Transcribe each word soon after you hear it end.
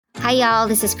Hi, y'all.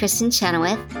 This is Kristen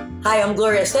Chenoweth. Hi, I'm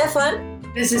Gloria Stefan.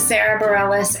 This is Sarah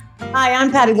Bareilles. Hi,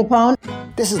 I'm Patty Lapone.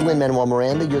 This is Lin-Manuel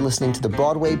Miranda. You're listening to the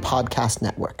Broadway Podcast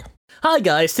Network. Hi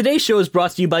guys, today's show is brought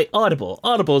to you by Audible.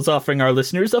 Audible is offering our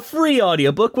listeners a free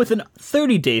audiobook with a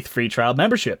 30-day free trial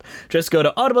membership. Just go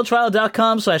to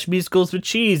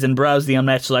audibletrial.com/musicalswithcheese and browse the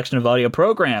unmatched selection of audio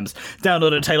programs.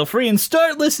 Download a title free and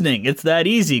start listening. It's that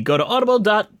easy. Go to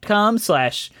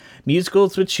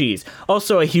audible.com/musicalswithcheese.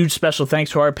 Also, a huge special thanks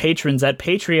to our patrons at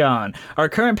Patreon. Our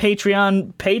current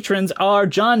Patreon patrons are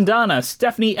John Donna,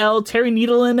 Stephanie L., Terry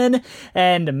Needleman,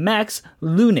 and Max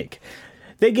Lunick.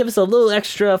 They give us a little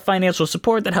extra financial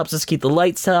support that helps us keep the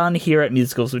lights on here at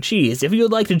Musicals with Cheese. If you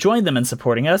would like to join them in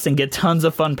supporting us and get tons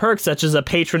of fun perks such as a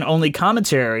patron-only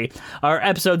commentary, our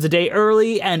episodes a day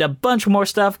early, and a bunch more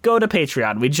stuff, go to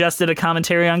Patreon. We just did a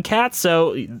commentary on Cats,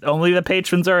 so only the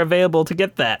patrons are available to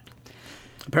get that.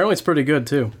 Apparently it's pretty good,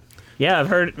 too. Yeah,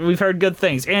 we've heard good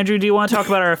things. Andrew, do you want to talk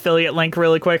about our affiliate link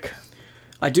really quick?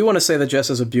 I do want to say that Jess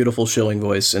has a beautiful shilling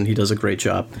voice, and he does a great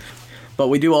job. But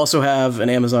we do also have an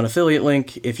Amazon affiliate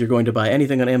link. If you're going to buy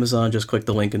anything on Amazon, just click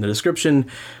the link in the description.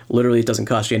 Literally, it doesn't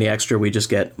cost you any extra. We just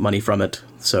get money from it.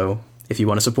 So if you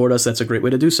want to support us, that's a great way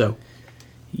to do so.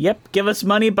 Yep, give us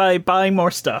money by buying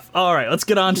more stuff. All right, let's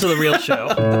get on to the real show.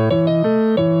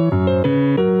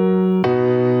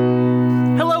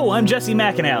 Hello, I'm Jesse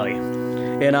McAnally.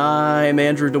 And I'm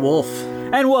Andrew DeWolf.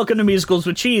 And welcome to Musicals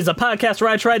with Cheese, a podcast where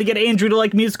I try to get Andrew to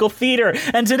like musical theater.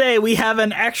 And today we have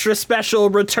an extra special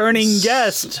returning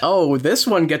guest. Oh, this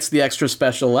one gets the extra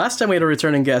special. Last time we had a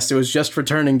returning guest, it was just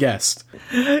returning guest.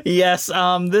 Yes,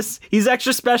 he's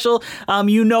extra special.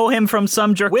 You know him from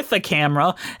Some Jerk with a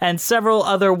Camera and several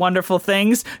other wonderful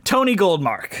things. Tony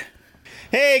Goldmark.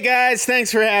 Hey guys,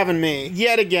 thanks for having me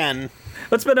yet again.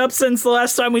 What's been up since the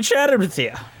last time we chatted with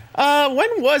you?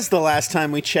 When was the last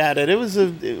time we chatted? Was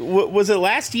it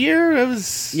last year?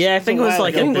 Yeah, I think it was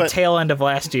like at the tail end of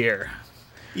last year.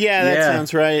 Yeah, that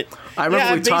sounds right. I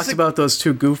remember we talked about those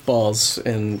two goofballs,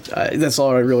 and that's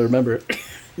all I really remember.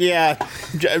 Yeah,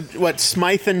 what,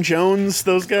 Smythe and Jones,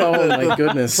 those guys? Oh my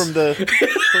goodness. From the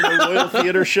Royal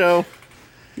Theater Show.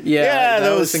 Yeah,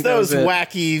 those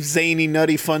wacky, zany,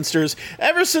 nutty funsters.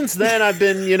 Ever since then, I've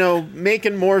been,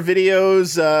 making more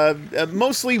videos,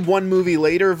 mostly one movie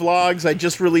later vlogs. I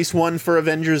just released one for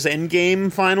Avengers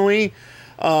Endgame, finally.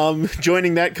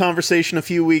 Joining that conversation a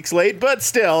few weeks late, but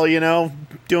still,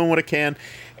 doing what I can.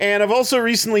 And I've also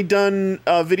recently done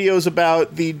videos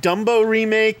about the Dumbo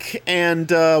remake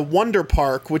and Wonder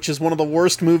Park, which is one of the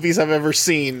worst movies I've ever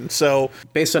seen. So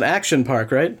based on Action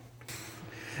Park, right?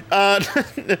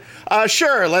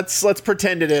 Sure. Let's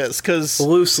pretend it is,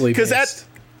 loosely based.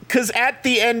 Because at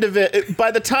the end of it, by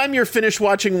the time you're finished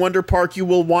watching Wonder Park, you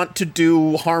will want to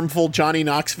do harmful Johnny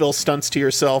Knoxville stunts to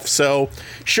yourself. So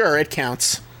sure, it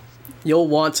counts. You'll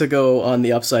want to go on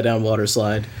the upside down water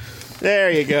slide.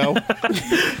 There you go.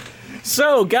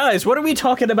 So, guys, what are we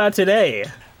talking about today?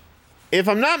 If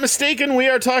I'm not mistaken, we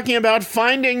are talking about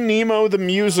Finding Nemo the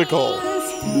musical.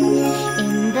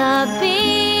 In the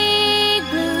big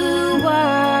blue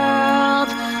world,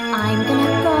 I'm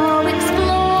gonna go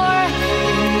explore.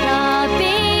 In the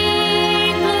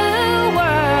big blue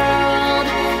world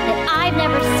that I've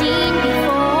never seen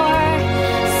before.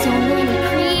 So many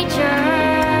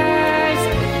creatures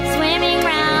swimming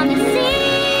round the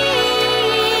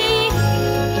sea.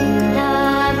 In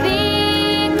the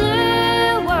big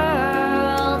blue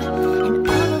world, and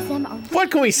all of them are.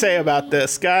 What can we say about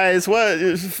this, guys?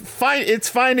 It's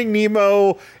Finding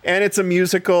Nemo, and it's a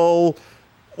musical.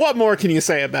 What more can you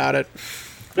say about it?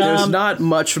 There's not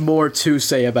much more to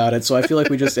say about it, so I feel like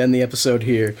we just end the episode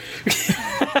here.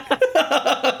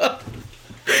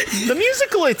 The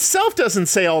musical itself doesn't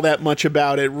say all that much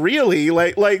about it, really.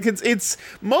 Like it's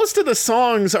most of the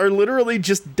songs are literally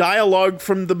just dialogue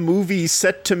from the movie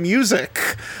set to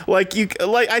music. I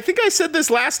think I said this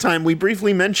last time we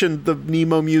briefly mentioned the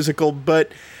Nemo musical,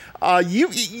 but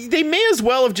they may as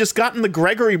well have just gotten the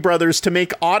Gregory brothers to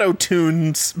make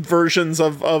auto-tuned versions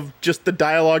of just the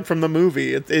dialogue from the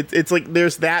movie. It's like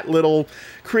there's that little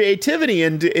creativity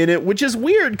in it, which is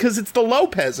weird because it's the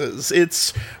Lopez's.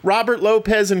 It's Robert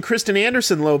Lopez and Kristen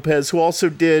Anderson Lopez, who also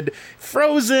did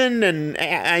Frozen, and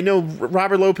I know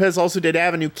Robert Lopez also did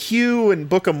Avenue Q and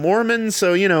Book of Mormon,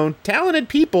 so, talented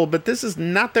people, but this is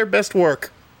not their best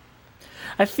work.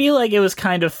 I feel like it was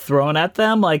kind of thrown at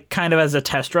them, kind of as a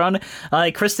test run.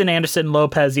 Kristen Anderson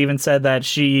Lopez even said that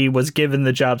she was given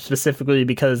the job specifically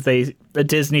because the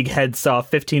Disney head saw a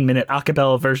 15-minute a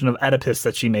cappella version of Oedipus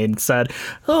that she made and said,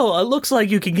 "Oh, it looks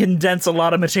like you can condense a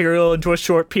lot of material into a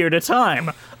short period of time.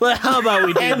 Well, how about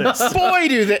we do this?" Boy,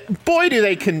 do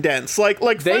they condense. Like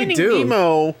they Finding do.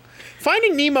 Nemo.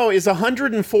 Finding Nemo is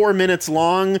 104 minutes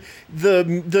long.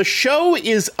 The show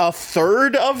is a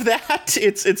third of that.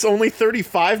 It's only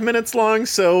 35 minutes long.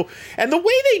 So, and the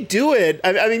way they do it,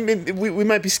 I mean, we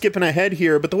might be skipping ahead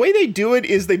here, but the way they do it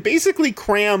is they basically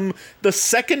cram the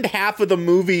second half of the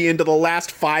movie into the last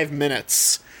 5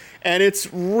 minutes. And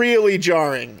it's really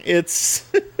jarring.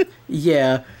 It's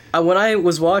Yeah. When I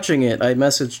was watching it, I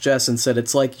messaged Jess and said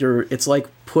it's like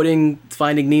putting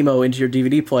Finding Nemo into your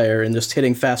DVD player and just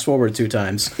hitting fast forward 2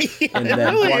 times, and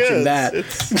then really watching is. that.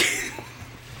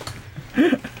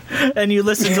 And you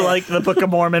listen to like the Book of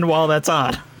Mormon while that's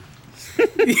on.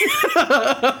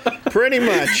 pretty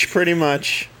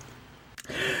much.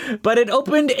 But it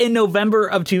opened in November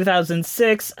of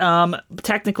 2006.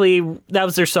 Technically, that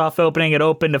was their soft opening. It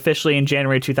opened officially in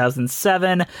January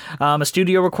 2007. A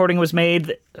studio recording was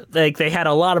made. Like, they had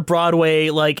a lot of Broadway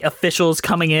like officials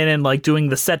coming in and like doing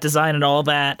the set design and all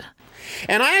that.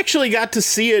 And I actually got to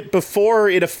see it before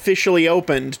it officially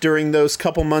opened during those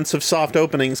couple months of soft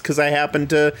openings because I happened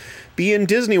to be in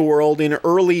Disney World in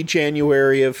early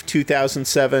January of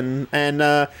 2007.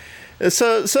 And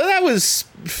so that was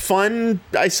fun,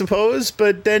 I suppose.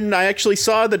 But then I actually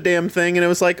saw the damn thing and it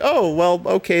was like, oh, well,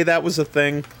 okay, that was a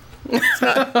thing. It's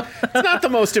not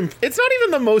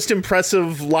even the most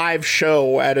impressive live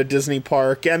show at a Disney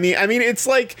park. I mean, it's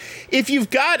like if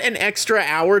you've got an extra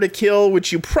hour to kill,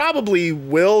 which you probably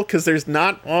will, because there's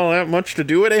not all that much to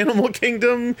do at Animal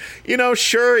Kingdom. You know,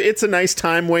 sure, it's a nice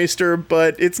time waster,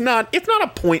 but it's not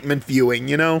appointment viewing.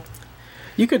 You know.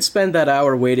 You could spend that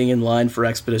hour waiting in line for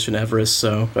Expedition Everest.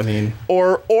 So I mean,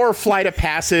 or Flight of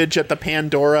Passage at the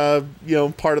Pandora,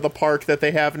 part of the park that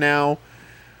they have now.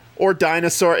 Or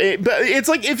Dinosaur. But it's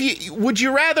like, would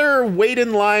you rather wait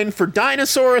in line for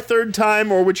Dinosaur a third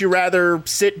time, or would you rather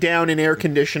sit down in air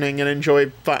conditioning and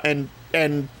enjoy and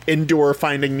endure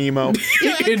Finding Nemo?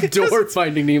 Endure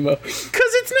Finding Nemo. Because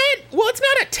it's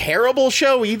not a terrible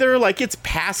show either. Like, it's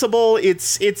passable.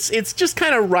 It's just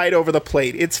kind of right over the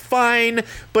plate. It's fine,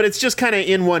 but it's just kind of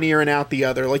in one ear and out the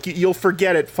other. Like, you'll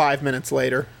forget it 5 minutes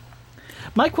later.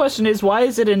 My question is, why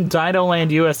is it in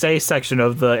Dinoland USA section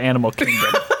of the Animal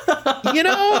Kingdom?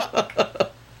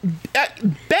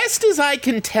 Best as I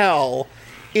can tell,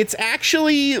 it's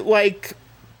actually like,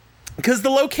 because the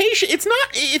location, it's not,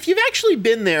 if you've actually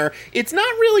been there, it's not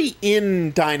really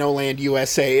in Dinoland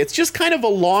USA. It's just kind of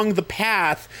along the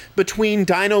path between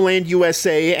Dinoland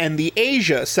USA and the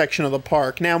Asia section of the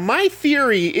park. Now, my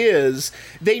theory is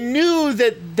they knew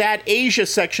that Asia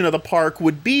section of the park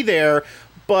would be there,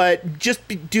 but just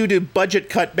due to budget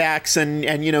cutbacks and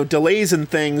delays and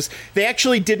things, they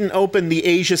actually didn't open the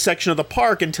Asia section of the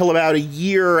park until about a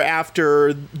year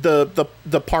after the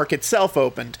park itself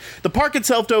opened. The park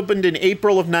itself opened in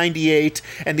April of 98,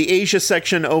 and the Asia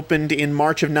section opened in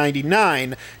March of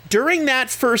 99. During that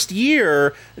first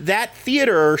year, that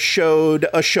theater showed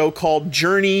a show called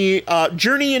Journey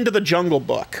into the Jungle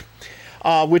Book.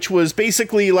 Which was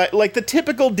basically like the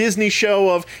typical Disney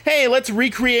show of, hey, let's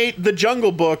recreate the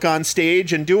Jungle Book on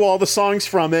stage and do all the songs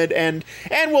from it, and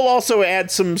we'll also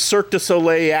add some Cirque du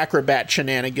Soleil acrobat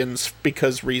shenanigans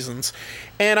because reasons.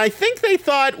 And I think they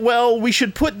thought, well, we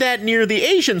should put that near the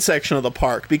Asian section of the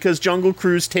park because Jungle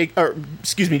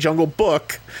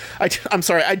Book. I'm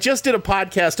sorry, I just did a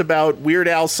podcast about Weird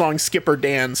Al's song Skipper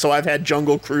Dan, so I've had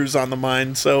Jungle Cruise on the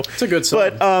mind. So it's a good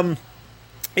song. But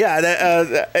yeah,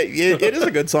 it is a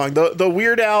good song. The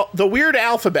Weird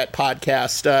Alphabet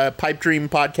podcast,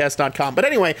 pipedreampodcast.com. But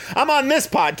anyway, I'm on this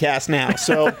podcast now,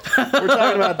 so we're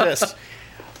talking about this.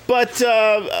 But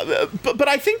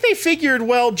I think they figured,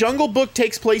 well, Jungle Book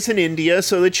takes place in India,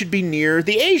 so it should be near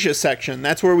the Asia section.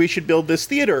 That's where we should build this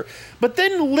theater. But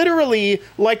then literally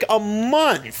like a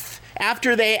month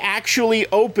after they actually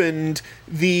opened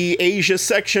the Asia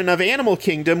section of Animal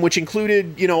Kingdom, which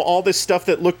included, all this stuff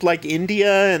that looked like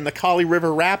India and the Kali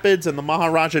River Rapids and the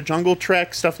Maharaja Jungle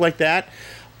Trek, stuff like that,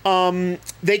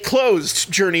 they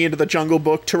closed Journey into the Jungle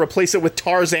Book to replace it with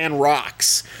Tarzan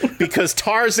Rocks, because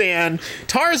Tarzan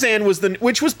was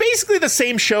which was basically the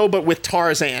same show but with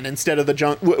Tarzan instead of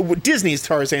Disney's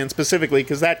Tarzan specifically,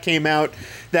 because that came out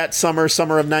that summer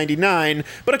of '99.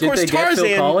 But of course, Tarzan.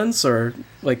 Get Phil Collins, or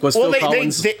like was Phil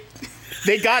Collins?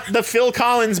 They got the Phil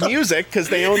Collins music because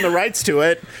they own the rights to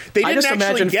it. I just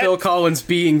imagine Phil Collins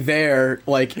being there,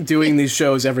 like doing these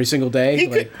shows every single day,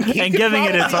 and giving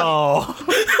it its all.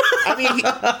 I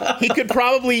mean, he could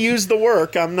probably use the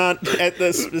work. I'm not at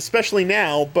this, especially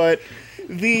now, but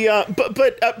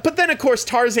But then of course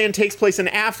Tarzan takes place in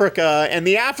Africa, and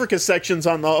the Africa section's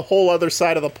on the whole other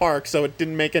side of the park, so it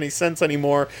didn't make any sense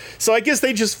anymore. So I guess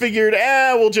they just figured,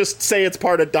 we'll just say it's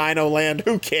part of Dino Land.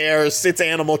 Who cares? It's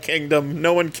Animal Kingdom.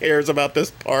 No one cares about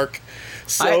this park.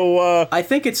 So I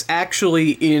think it's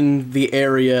actually in the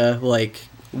area, like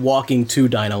walking to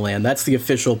Dino Land. That's the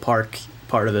official park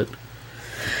part of it.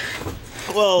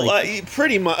 Well,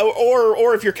 pretty much.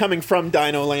 Or if you're coming from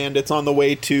Dino Land, it's on the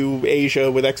way to Asia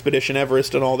with Expedition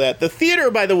Everest and all that. The theater,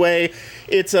 by the way,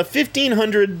 it's a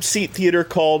 1,500-seat theater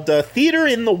called Theater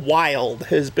in the Wild,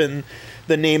 has been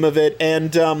the name of it.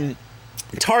 And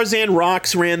Tarzan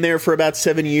Rocks ran there for about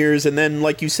 7 years. And then,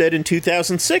 like you said, in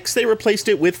 2006, they replaced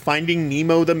it with Finding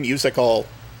Nemo the Musical,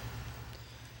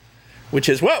 which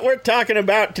is what we're talking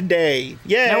about today.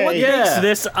 Yay! Now, what makes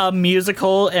this a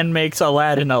musical and makes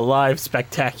Aladdin a live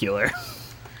spectacular?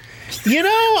 You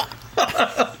know,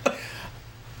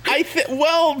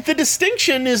 the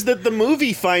distinction is that the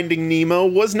movie Finding Nemo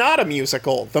was not a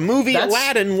musical. The movie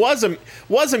Aladdin was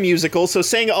a musical. So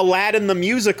saying Aladdin the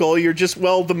musical, you're just,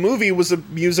 the movie was a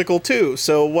musical too.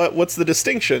 So what's the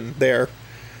distinction there?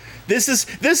 This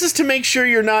is to make sure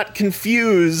you're not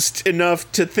confused enough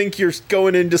to think you're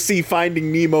going in to see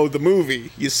Finding Nemo the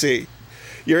movie, you see.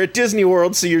 You're at Disney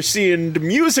World, so you're seeing the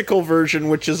musical version,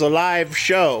 which is a live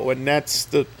show, and that's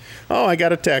the... Oh, I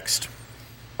got a text.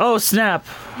 Oh, snap.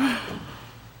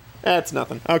 That's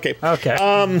nothing. Okay.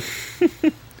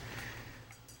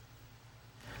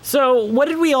 So, what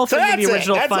did we all think of the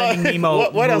original Finding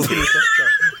Nemo What else can you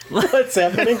think? What's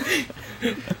happening?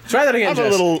 Try that again,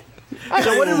 Jess.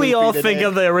 So what did we all think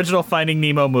of the original Finding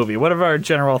Nemo movie? What are our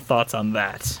general thoughts on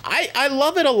that? I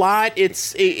love it a lot.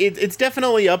 It's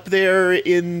definitely up there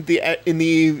in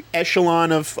the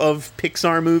echelon of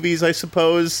Pixar movies, I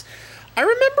suppose. I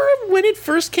remember when it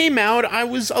first came out, I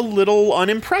was a little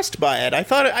unimpressed by it. I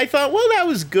thought, well, that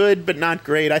was good, but not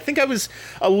great. I think I was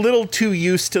a little too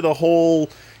used to the whole,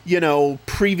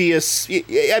 previous.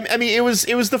 I mean, it was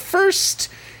the first.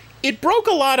 It broke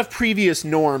a lot of previous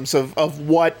norms of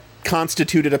what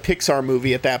constituted a Pixar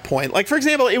movie at that point. Like, for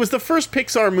example, it was the first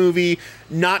Pixar movie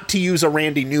not to use a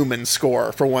Randy Newman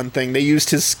score, for one thing. They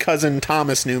used his cousin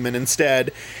Thomas Newman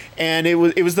instead. And it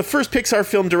was the first Pixar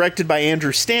film directed by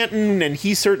Andrew Stanton, and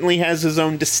he certainly has his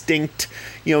own distinct,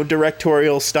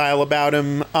 directorial style about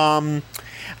him.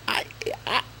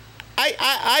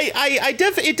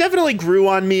 It definitely grew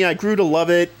on me. I grew to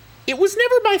love it. It was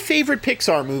never my favorite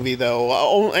Pixar movie,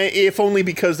 though, if only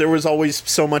because there was always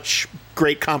so much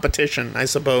great competition, I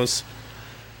suppose.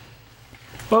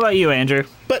 What about you, Andrew?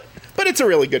 But it's a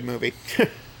really good movie.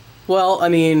 Well, I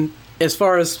mean, as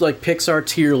far as, like, Pixar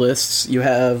tier lists, you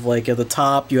have, like, at the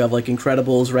top, you have, like,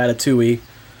 Incredibles, Ratatouille,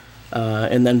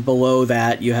 and then below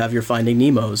that, you have your Finding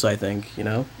Nemos, I think,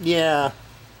 Yeah.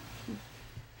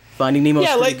 Finding Nemo's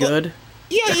pretty good.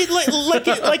 Yeah,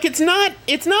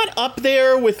 it's not up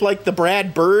there with, like, the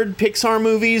Brad Bird Pixar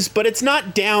movies, but it's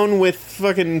not down with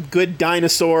fucking Good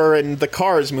Dinosaur and the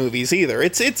Cars movies either.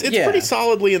 It's pretty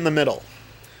solidly in the middle.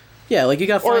 Yeah, like you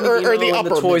got Finding Nemo and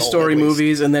the Toy Story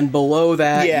movies, and then below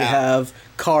that you have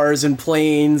Cars and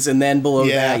Planes, and then below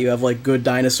that you have, like, Good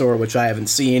Dinosaur, which I haven't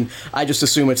seen. I just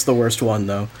assume it's the worst one,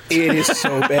 though. It is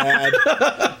so bad.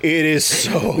 It is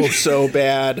so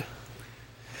bad.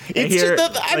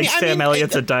 Sam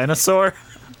Elliott's a dinosaur.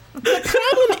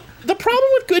 The problem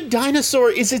with Good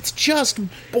Dinosaur is it's just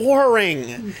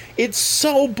boring. It's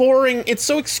so boring. It's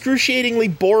so excruciatingly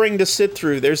boring to sit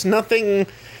through. There's nothing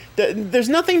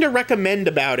to recommend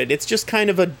about it. It's just kind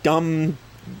of a dumb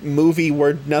movie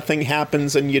where nothing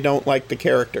happens and you don't like the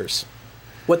characters.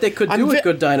 What they could do with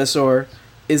Good Dinosaur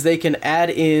is they can add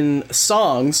in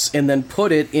songs and then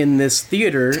put it in this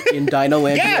theater in Dino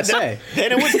Land, USA.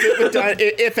 Then it would fit with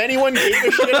if anyone gave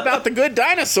a shit about the Good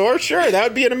Dinosaur, sure, that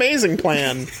would be an amazing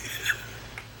plan.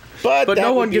 But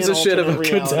no one gives a shit about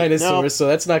Good Dinosaur, so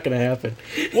that's not going to happen.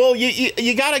 Well,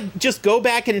 you got to just go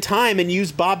back in time and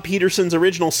use Bob Peterson's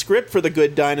original script for The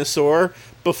Good Dinosaur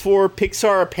before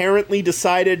Pixar apparently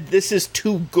decided this is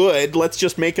too good. Let's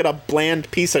just make it a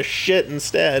bland piece of shit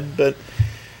instead. But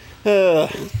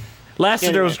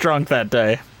Lasseter was drunk that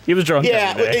day. He was drunk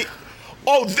that day.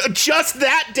 Just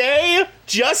that day?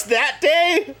 Just that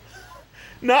day?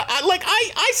 No,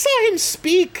 I saw him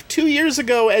speak 2 years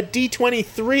ago at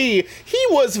D23. He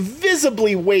was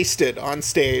visibly wasted on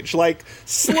stage, like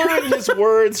slurring his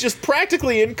words, just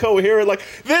practically incoherent. Like,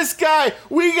 this guy,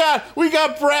 we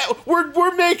got Brad.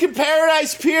 We're making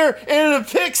Paradise Pier and a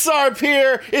Pixar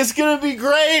Pier. It's gonna be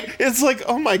great. It's like,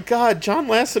 oh my God, John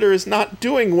Lasseter is not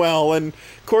doing well. And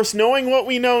of course, knowing what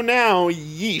we know now,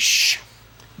 yeesh.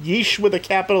 Yeesh with a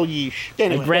capital yeesh.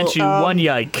 Anyway, I grant you one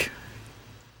yike.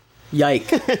 Yike.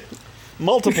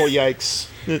 Multiple yikes.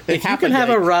 If you can have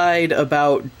a ride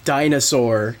about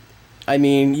dinosaur, I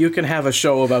mean, you can have a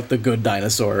show about the good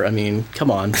dinosaur. I mean, come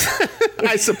on.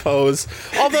 I suppose.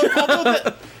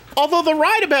 Although the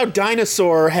ride about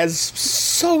Dinosaur has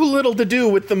so little to do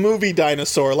with the movie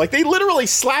Dinosaur. Like, they literally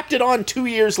slapped it on 2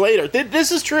 years later.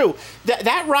 This is true.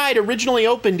 That ride originally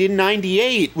opened in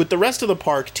 98 with the rest of the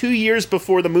park 2 years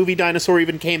before the movie Dinosaur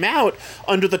even came out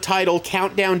under the title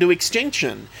Countdown to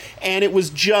Extinction. And it was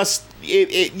just...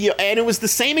 and it was the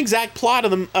same exact plot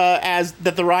of as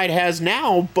that the ride has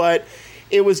now, but...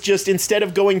 It was just, instead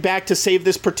of going back to save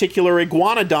this particular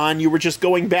iguanodon, you were just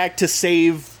going back to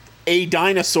save a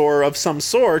dinosaur of some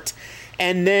sort.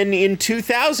 And then in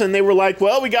 2000, they were like,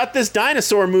 well, we got this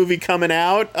dinosaur movie coming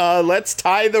out. Let's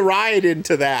tie the ride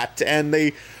into that. And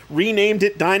they renamed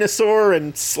it Dinosaur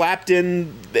and slapped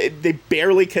in... They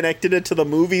barely connected it to the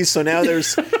movie, so now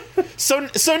there's... So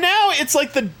now it's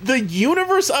like the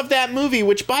universe of that movie,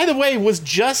 which, by the way, was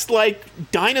just like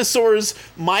dinosaurs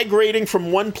migrating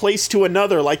from one place to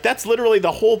another. Like, that's literally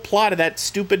the whole plot of that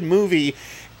stupid movie.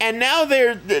 And now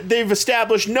they've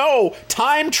established, no,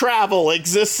 time travel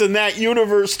exists in that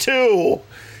universe too.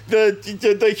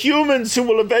 The humans who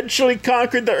will eventually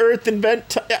conquer the Earth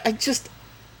invent...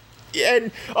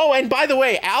 And by the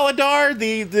way, Aladar,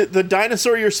 the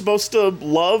dinosaur you're supposed to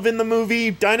love in the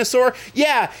movie Dinosaur,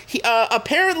 yeah,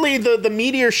 apparently the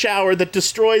meteor shower that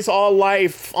destroys all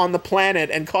life on the planet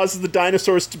and causes the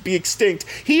dinosaurs to be extinct,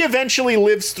 he eventually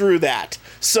lives through that.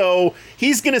 So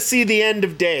he's going to see the end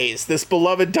of days, this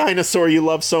beloved dinosaur you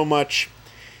love so much.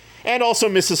 And also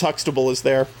Mrs. Huxtable is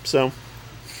there, so...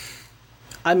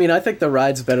 I mean, I think the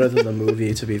ride's better than the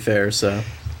movie, to be fair, so...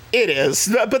 It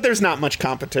is, but there's not much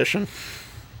competition.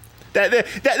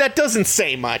 That doesn't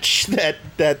say much, that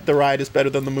the ride is better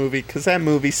than the movie, because that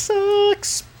movie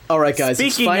sucks. All right, guys.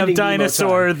 Speaking of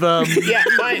Dinosaur, yeah,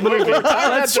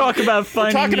 let's talk about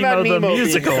Finding Nemo, the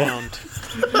musical.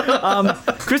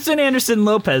 Kristen Anderson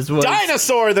Lopez was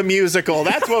Dinosaur the musical.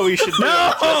 That's what we should do.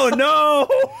 No.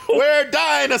 We're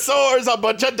dinosaurs, a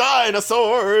bunch of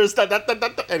dinosaurs.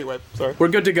 Anyway, sorry. We're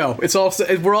good to go. It's all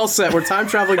set. We're all set. We're time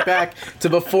traveling back to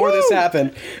before this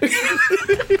happened.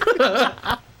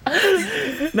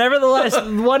 Nevertheless,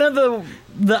 one of the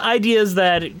ideas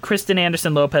that Kristen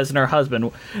Anderson Lopez and her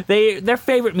husband, their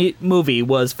favorite movie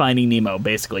was Finding Nemo,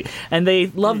 basically, and they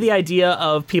love the idea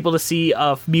of people to see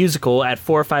a musical at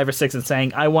 4, 5, or 6 and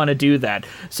saying, "I want to do that."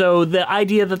 So the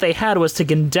idea that they had was to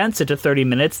condense it to 30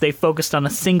 minutes. They focused on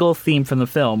a single theme from the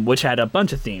film, which had a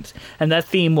bunch of themes, and that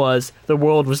theme was the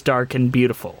world was dark and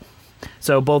beautiful.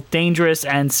 So both dangerous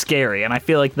and scary. And I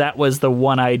feel like that was the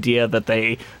one idea that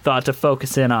they thought to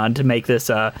focus in on to make this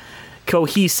a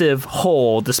cohesive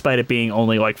whole, despite it being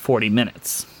only like 40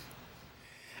 minutes.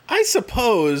 I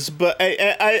suppose, but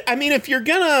I mean, if you're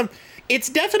gonna... It's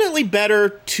definitely better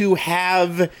to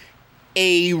have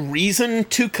a reason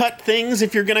to cut things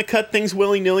if you're gonna cut things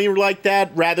willy-nilly like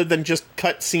that, rather than just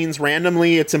cut scenes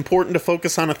randomly. It's important to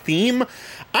focus on a theme.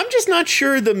 I'm just not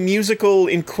sure the musical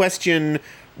in question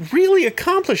really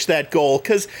accomplish that goal,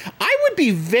 because I would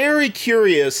be very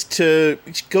curious to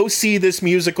go see this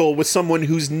musical with someone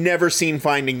who's never seen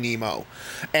Finding Nemo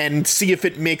and see if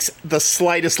it makes the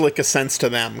slightest lick of sense to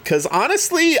them, because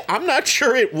honestly, I'm not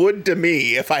sure it would to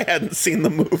me if I hadn't seen the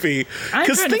movie. I'm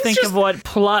trying to think of what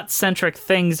plot-centric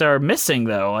things are missing,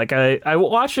 though. Like, I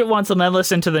watched it once and then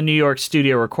listened to the New York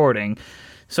studio recording,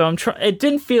 so it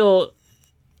didn't feel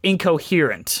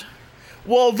incoherent.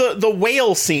 Well, the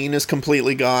whale scene is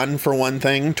completely gone, for one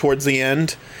thing, towards the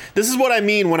end. This is what I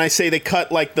mean when I say they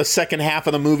cut, like, the second half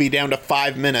of the movie down to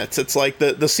 5 minutes. It's like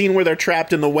the scene where they're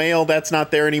trapped in the whale, that's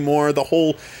not there anymore. The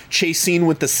whole chase scene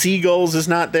with the seagulls is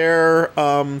not there.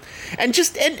 And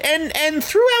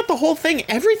throughout the whole thing,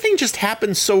 everything just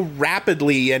happens so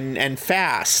rapidly and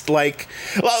fast. Like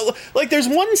there's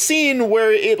one scene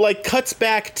where it, like, cuts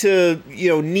back to,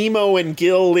 Nemo and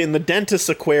Gil in the dentist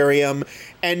aquarium,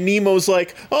 and Nemo's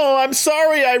like, "Oh, I'm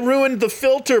sorry I ruined the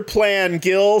filter plan,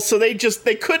 Gil." So they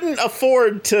couldn't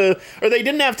afford to, or they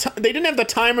didn't have the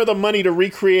time or the money to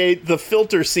recreate the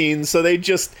filter scene, so they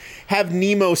just have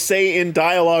Nemo say in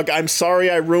dialogue, "I'm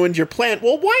sorry I ruined your plan."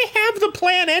 Well, why have the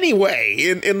plan anyway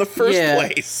in the first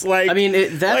place? Like, I mean,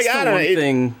 that's like, the one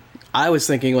thing I was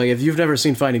thinking, like, if you've never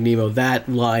seen Finding Nemo, that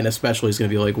line especially is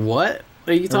going to be like, what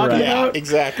are you talking about? Yeah,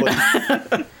 exactly.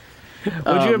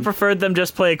 Would you have preferred them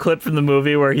just play a clip from the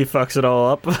movie where he fucks it all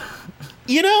up?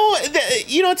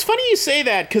 It's funny you say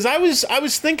that, because I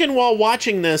was thinking while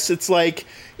watching this, it's like,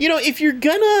 if you're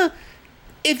gonna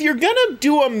if you're gonna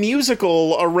do a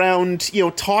musical around,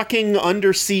 talking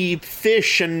undersea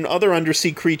fish and other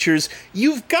undersea creatures,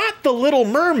 you've got The Little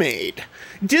Mermaid.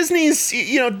 Disney's,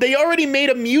 they already made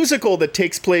a musical that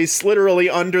takes place literally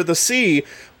under the sea.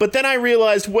 But then I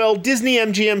realized, well, Disney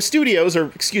MGM Studios,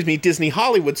 or excuse me, Disney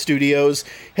Hollywood Studios,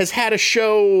 has had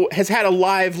a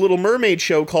live Little Mermaid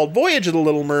show called Voyage of the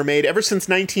Little Mermaid ever since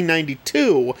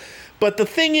 1992. But the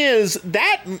thing is,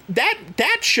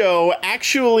 that show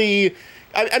actually,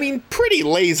 I mean, pretty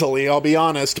lazily, I'll be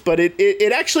honest, but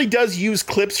it actually does use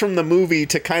clips from the movie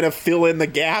to kind of fill in the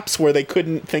gaps where they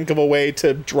couldn't think of a way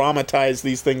to dramatize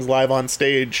these things live on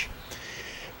stage.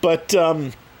 But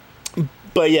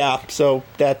yeah, so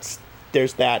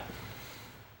there's that.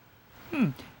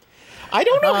 I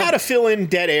don't know how to fill in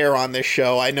dead air on this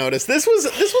show. I noticed this was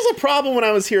a problem when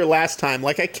I was here last time.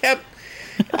 Like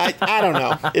I don't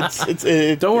know.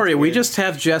 Don't worry, weird. we just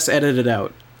have Jess edit it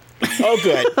out. Oh,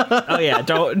 good. Oh yeah,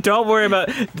 don't worry about,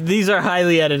 these are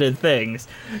highly edited things.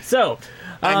 So,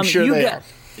 I'm sure they are.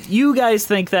 You guys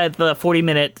think that the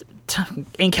 40-minute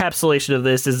encapsulation of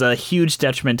this is a huge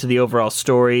detriment to the overall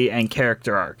story and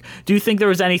character arc. Do you think there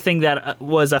was anything that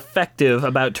was effective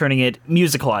about turning it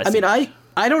musicalized? I mean,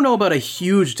 I don't know about a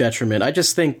huge detriment. I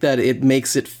just think that it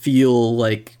makes it feel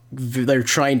like they're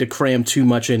trying to cram too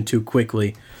much in too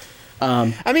quickly.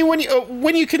 I mean,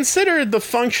 when you consider the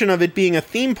function of it being a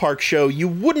theme park show, you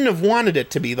wouldn't have wanted it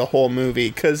to be the whole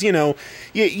movie, because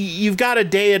you've got a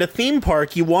day at a theme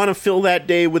park. You want to fill that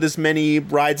day with as many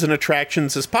rides and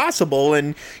attractions as possible,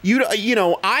 and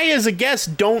I as a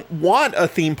guest don't want a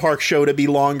theme park show to be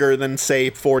longer than,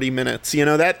 say, 40 minutes.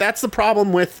 That's the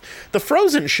problem with the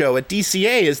Frozen show at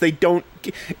DCA, is they don't.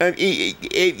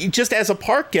 Just as a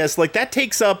park guest, like, that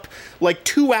takes up like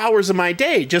 2 hours of my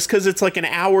day, just because it's like an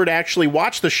hour to actually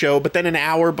watch the show, but then an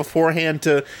hour beforehand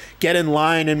to get in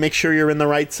line and make sure you're in the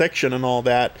right section and all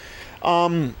that.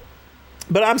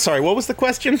 But I'm sorry, what was the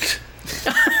question?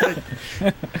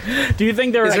 Do you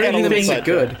think there was anything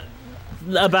good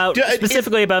about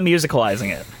specifically about musicalizing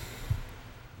it?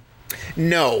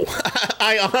 No.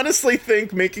 I honestly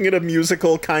think making it a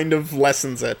musical kind of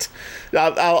lessens it.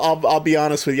 I'll be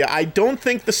honest with you. I don't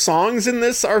think the songs in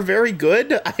this are very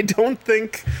good. I don't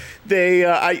think they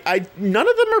none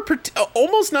of them are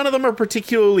almost none of them are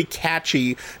particularly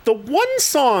catchy. The one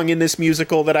song in this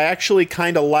musical that I actually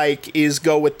kind of like is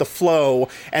Go With the Flow,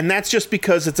 and that's just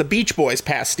because it's a Beach Boys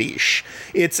pastiche.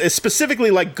 It's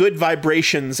specifically like Good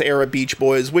Vibrations era Beach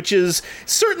Boys, which is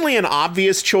certainly an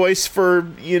obvious choice for,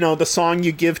 the song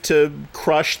you give to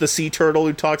Crush, the sea turtle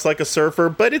who talks like a surfer,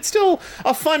 but it's still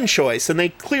a fun choice, and they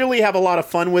clearly have a lot of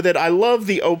fun with it. I love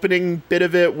the opening bit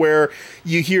of it where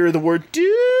you hear the word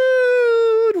dude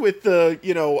with the,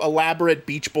 elaborate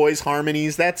Beach Boys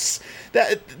harmonies. That's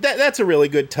a really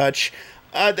good touch.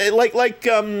 Go With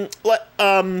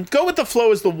the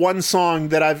Flow is the one song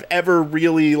that I've ever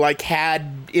really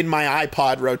had in my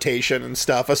iPod rotation and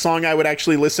stuff. A song I would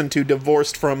actually listen to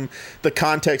divorced from the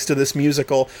context of this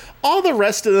musical. All the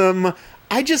rest of them,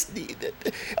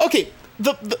 okay.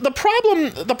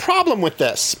 The problem with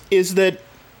this is that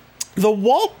the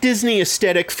Walt Disney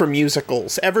aesthetic for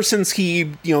musicals, ever since he,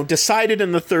 decided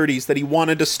in the 30s that he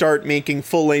wanted to start making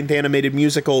full-length animated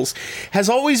musicals, has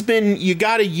always been, you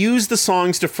gotta use the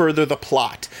songs to further the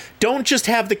plot. Don't just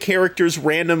have the characters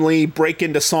randomly break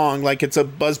into song like it's a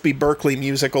Busby Berkeley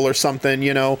musical or something,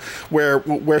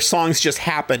 where songs just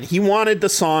happen. He wanted the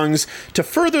songs to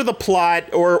further the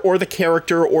plot or the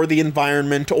character or the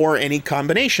environment or any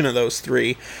combination of those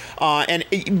three.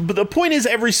 But the point is,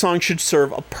 every song should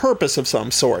serve a purpose of some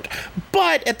sort.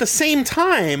 But at the same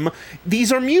time,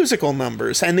 these are musical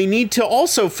numbers, and they need to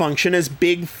also function as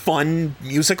big, fun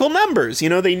musical numbers.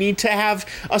 They need to have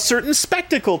a certain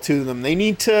spectacle to them. They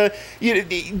need to,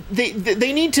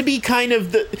 they need to be kind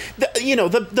of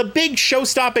the big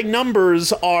show-stopping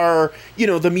numbers are,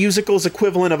 the musical's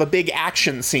equivalent of a big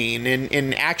action scene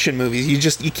in action movies.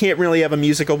 You can't really have a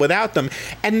musical without them.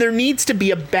 And there needs to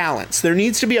be a balance. There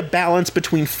needs to be a balance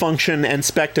between function and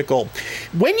spectacle.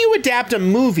 When you adapt a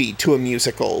movie to a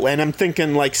musical, and I'm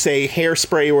thinking say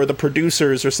Hairspray or The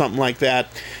Producers or something like that,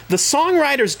 the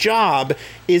songwriter's job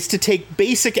is to take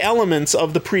basic elements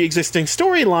of the pre-existing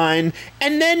storyline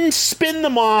and then spin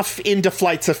them off into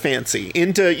flights of fancy,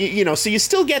 so you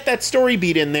still get that story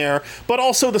beat in there, but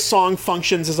also the song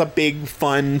functions as a big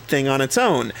fun thing on its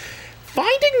own.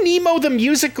 Finding Nemo the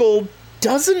musical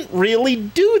doesn't really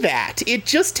do that. It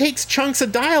just takes chunks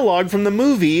of dialogue from the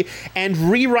movie and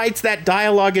rewrites that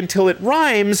dialogue until it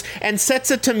rhymes and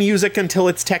sets it to music until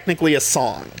it's technically a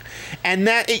song. And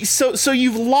so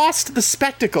you've lost the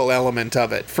spectacle element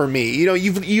of it for me.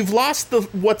 You've lost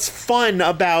what's fun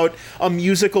about a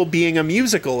musical being a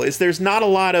musical is there's not a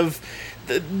lot of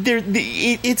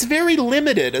it's very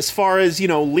limited as far as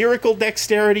lyrical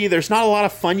dexterity. There's not a lot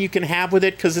of fun you can have with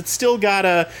it because it's still got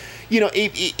a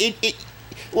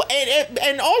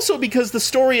and also because the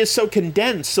story is so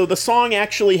condensed, so the song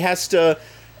actually has to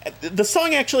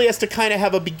kind of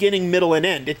have a beginning, middle, and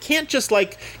end. It can't just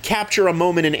capture a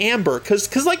moment in amber because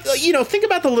think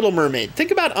about The Little Mermaid,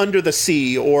 think about Under the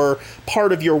Sea or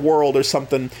Part of Your World or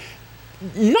something.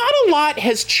 Not a lot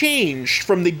has changed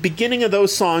from the beginning of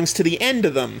those songs to the end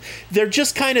of them. They're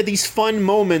just kind of these fun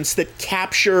moments that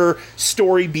capture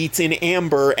story beats in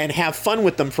amber and have fun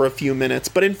with them for a few minutes.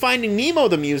 But in Finding Nemo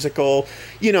the musical,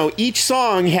 each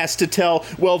song has to tell,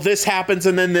 well, this happens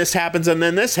and then this happens and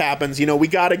then this happens. We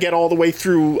got to get all the way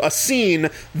through a scene,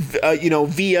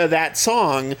 via that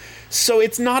song. So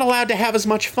it's not allowed to have as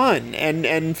much fun.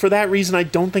 And for that reason, I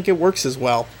don't think it works as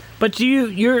well. But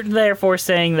you're therefore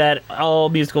saying that all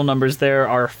musical numbers there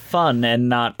are fun and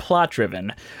not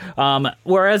plot-driven.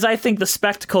 Whereas I think the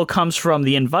spectacle comes from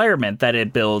the environment that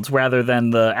it builds rather than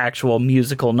the actual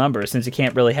musical number, since you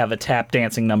can't really have a tap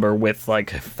dancing number with,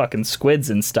 fucking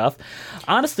squids and stuff.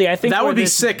 Honestly, I think that would be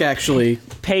sick, actually.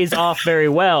 Pays off very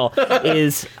well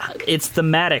is its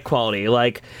thematic quality.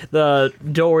 Like the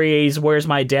Dory's Where's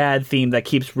My Dad theme that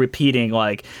keeps repeating,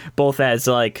 both as,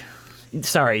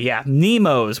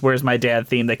 Nemo's Where's My Dad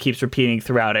theme that keeps repeating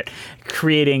throughout it,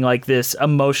 creating this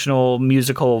emotional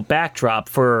musical backdrop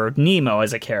for Nemo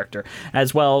as a character,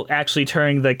 as well actually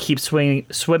turning the keep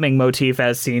swimming motif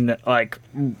as seen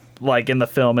in the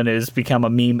film and has become a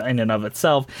meme in and of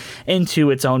itself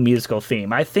into its own musical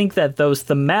theme. I think that those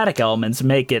thematic elements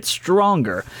make it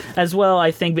stronger. As well, I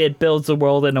think it builds the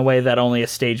world in a way that only a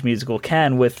stage musical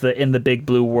can in the Big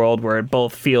Blue World, where it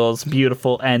both feels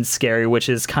beautiful and scary, which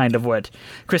is kind of what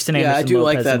Kristen Anderson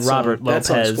Lopez and Robert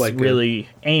Lopez really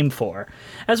aim for.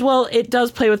 As well, it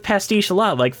does play with pastiche a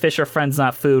lot, like Fish Are Friends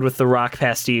Not Food with the rock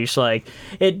pastiche.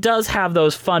 It does have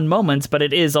those fun moments, but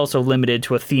it is also limited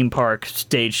to a theme park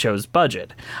stage show's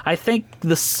budget. I think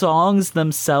the songs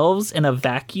themselves in a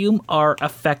vacuum are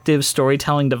effective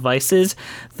storytelling devices,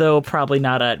 though probably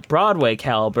not at Broadway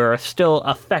caliber, are still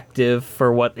effective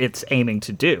for what it's aiming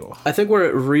to do. I think where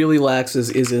it really lacks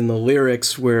is in the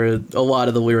lyrics, where a lot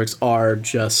of the lyrics are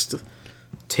just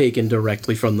taken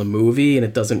directly from the movie, and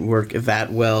it doesn't work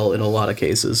that well in a lot of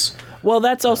cases. Well,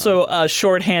 that's also a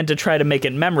shorthand to try to make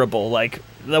it memorable.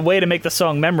 The way to make the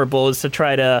song memorable is to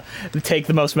try to take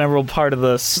the most memorable part of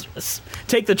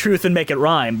take the truth and make it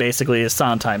rhyme, basically, as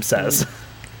Sondheim says.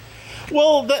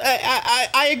 Well,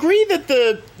 I agree that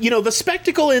the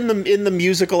spectacle in the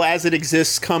musical as it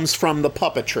exists comes from the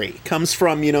puppetry, comes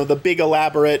from the big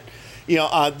elaborate.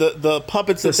 The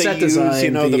puppets that they use,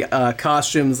 design, the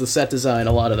costumes, the set design,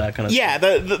 a lot of that kind of stuff. Yeah,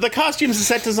 the costumes, the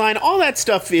set design, all that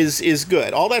stuff is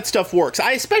good. All that stuff works.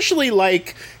 I especially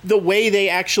like the way they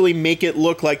actually make it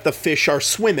look like the fish are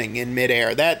swimming in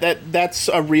midair. That's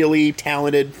a really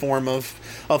talented form of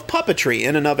puppetry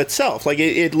in and of itself.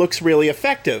 It looks really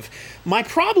effective. My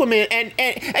problem is, and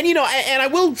I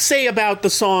will say about the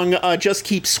song "Just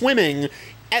Keep Swimming,"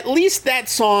 at least that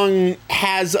song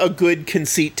has a good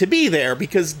conceit to be there,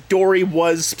 because Dory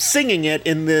was singing it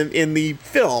in the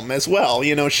film as well.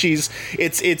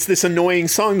 It's this annoying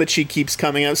song that she keeps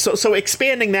coming out. So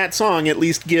expanding that song at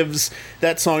least gives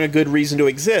that song a good reason to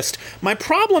exist. My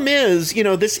problem is,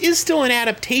 this is still an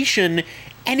adaptation,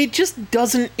 and it just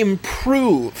doesn't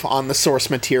improve on the source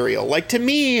material. To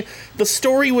me, the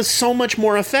story was so much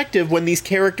more effective when these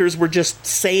characters were just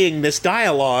saying this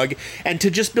dialogue, and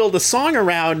to just build a song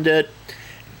around it,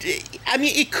 I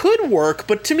mean, it could work,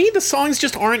 but to me, the songs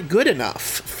just aren't good enough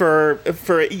for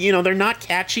they're not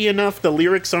catchy enough, the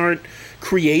lyrics aren't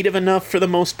creative enough for the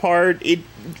most part. It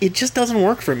just doesn't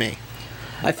work for me.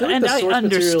 I feel like and the source I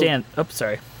understand. Material...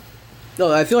 Sorry.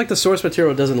 No, I feel like the source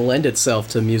material doesn't lend itself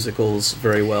to musicals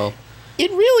very well. It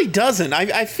really doesn't.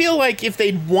 I feel like if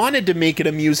they'd wanted to make it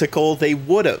a musical, they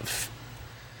would have.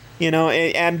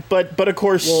 But of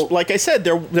course, like I said,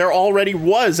 there already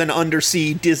was an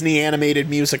undersea Disney animated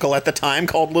musical at the time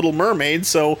called Little Mermaid,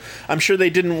 so I'm sure they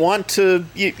didn't want to,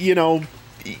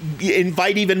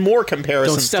 invite even more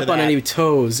comparisons. Don't step on any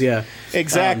toes, yeah.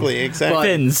 Exactly.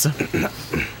 Fins.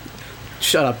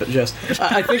 Shut up, Jess.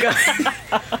 I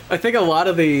think a lot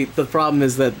of the problem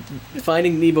is that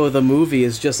Finding Nemo the movie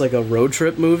is just like a road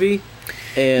trip movie.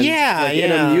 And Yeah,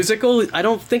 in a musical, I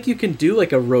don't think you can do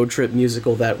like a road trip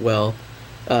musical that well,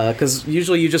 because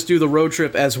usually you just do the road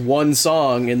trip as one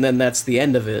song, and then that's the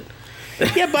end of it.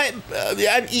 Yeah, but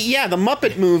the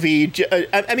Muppet movie.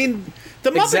 I mean, the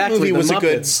Muppet movie was a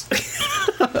good.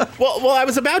 Well, I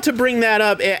was about to bring that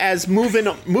up as moving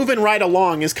right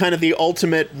along is kind of the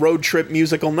ultimate road trip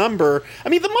musical number. I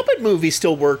mean, the Muppet movie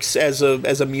still works as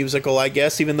a musical, I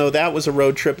guess, even though that was a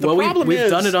road trip. The problem we've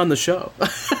done it on the show.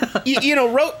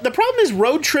 The problem is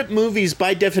road trip movies,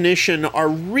 by definition, are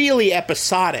really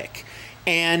episodic,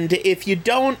 and if you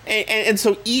don't, and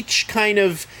so each kind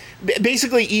of.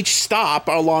 Basically, each stop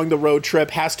along the road trip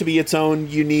has to be its own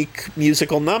unique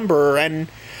musical number, and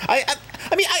I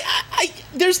mean,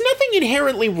 there's nothing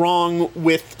inherently wrong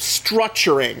with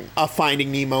structuring a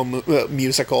Finding Nemo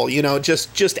musical.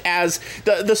 Just as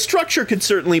the structure could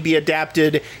certainly be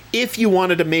adapted if you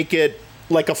wanted to make it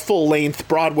like a full-length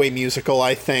Broadway musical,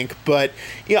 I think. But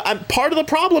part of the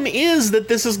problem is that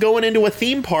this is going into a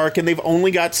theme park, and they've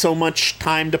only got so much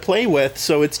time to play with.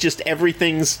 So it's just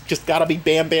everything's just got to be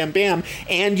bam, bam, bam,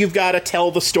 and you've got to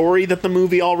tell the story that the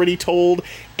movie already told,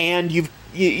 and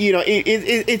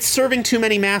it's serving too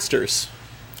many masters.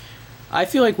 I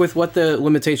feel like with what the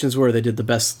limitations were, they did the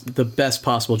best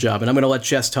possible job. And I'm going to let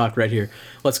Jess talk right here.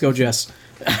 Let's go, Jess.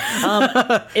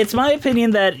 It's my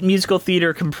opinion that musical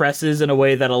theater compresses in a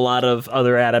way that a lot of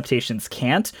other adaptations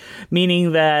can't,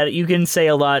 meaning that you can say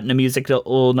a lot in a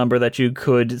musical number that you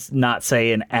could not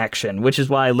say in action, which is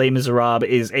why Les Miserables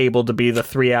is able to be the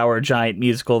 3-hour giant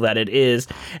musical that it is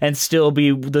and still be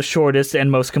the shortest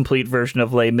and most complete version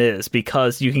of Les Mis,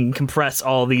 because you can compress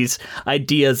all these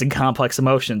ideas and complex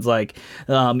emotions. Like,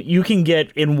 you can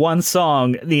get in one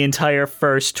song the entire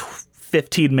first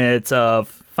 15 minutes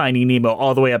of Finding Nemo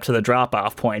all the way up to the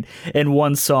drop-off point in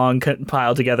one song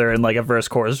compiled together in like a verse,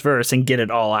 chorus, verse, and get it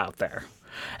all out there,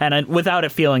 and without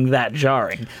it feeling that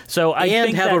jarring. So I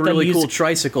think have that a really cool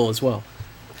tricycle as well.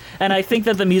 And I think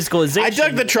that the musicalization. I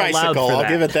dug the tricycle. I'll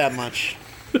give it that much.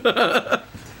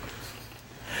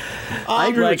 I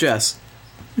agree with Jess.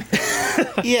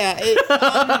 Yeah.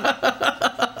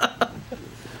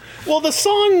 Well, the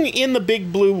song "In the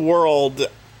Big Blue World,"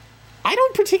 I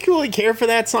don't particularly care for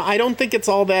that song. I don't think it's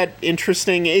all that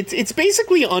interesting. It's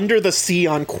basically Under the Sea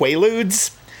on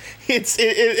Quaaludes.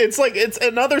 It's like it's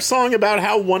another song about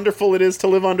how wonderful it is to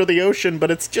live under the ocean, but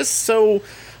it's just so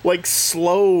like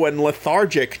slow and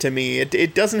lethargic to me.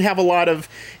 It doesn't have a lot of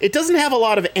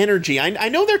energy. I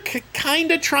know they're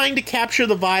kind of trying to capture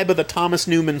the vibe of the Thomas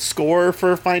Newman score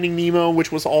for Finding Nemo,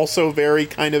 which was also very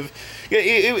kind of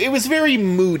it was very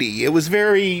moody. It was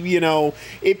very,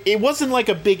 it wasn't like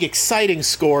a big exciting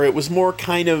score. It was more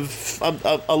kind of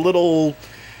a little,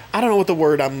 I don't know what the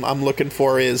word I'm looking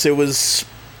for is. It was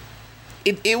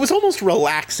almost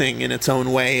relaxing in its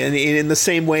own way, and in the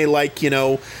same way like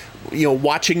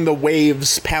watching the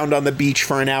waves pound on the beach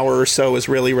for an hour or so is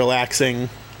really relaxing.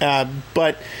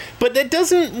 But that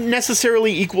doesn't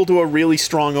necessarily equal to a really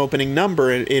strong opening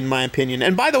number, in my opinion.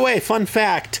 And by the way, fun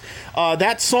fact,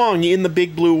 that song "In the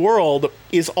Big Blue World"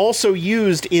 is also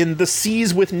used in the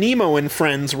Seas with Nemo and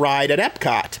Friends ride at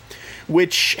Epcot,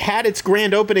 which had its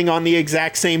grand opening on the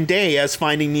exact same day as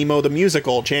Finding Nemo the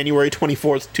musical, January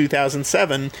 24th,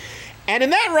 2007. And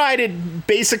in that ride, it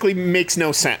basically makes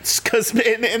no sense, because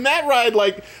in that ride,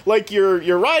 like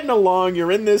you're riding along,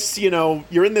 you're in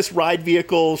this ride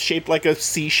vehicle shaped like a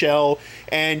seashell,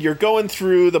 and you're going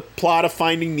through the plot of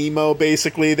Finding Nemo.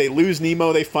 Basically, they lose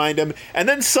Nemo, they find him, and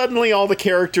then suddenly all the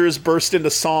characters burst into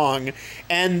song,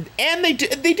 and they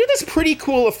do this pretty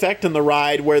cool effect in the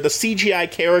ride where the CGI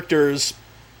characters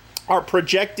are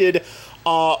projected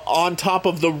on top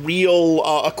of the real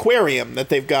aquarium that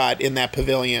they've got in that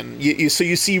pavilion. So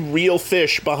you see real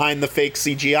fish behind the fake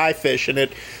CGI fish, and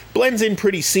it blends in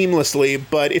pretty seamlessly,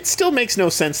 but it still makes no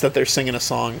sense that they're singing a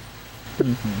song.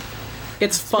 Mm-hmm.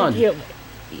 It's fun. Yeah,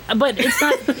 but it's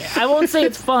not. I won't say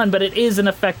it's fun, but it is an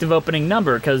effective opening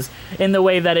number, because in the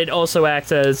way that it also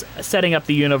acts as setting up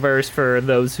the universe for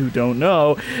those who don't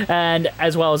know, and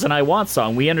as well as an I Want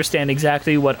song. We understand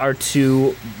exactly what our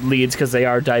two leads, because they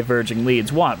are diverging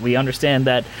leads, want. We understand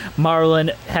that Marlin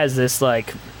has this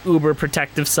like uber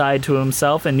protective side to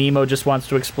himself, and Nemo just wants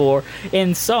to explore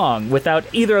in song without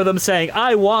either of them saying,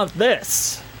 "I want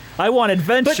this. I want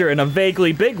adventure," in a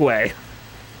vaguely big way.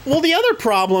 Well, the other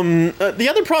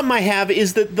problem I have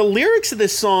is that the lyrics of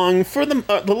this song, for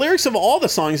the lyrics of all the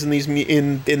songs in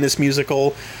this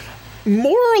musical,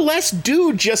 more or less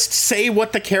do just say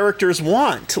what the characters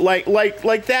want. Like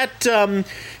that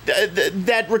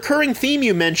that recurring theme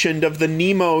you mentioned of the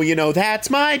Nemo, that's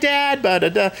my dad,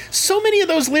 ba-da-da. So many of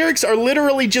those lyrics are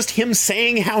literally just him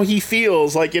saying how he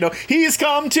feels. Like, he's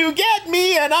come to get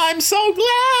me and I'm so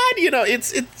glad.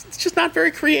 It's just not very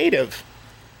creative.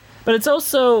 But it's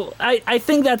also, I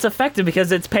think that's effective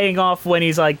because it's paying off when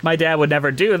he's like, my dad would never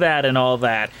do that and all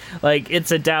that. Like,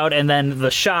 it's a doubt and then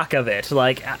the shock of it.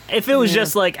 Like, if it was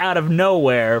just, like, out of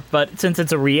nowhere, but since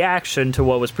it's a reaction to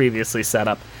what was previously set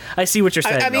up. I see what you're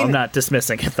saying, though. I'm not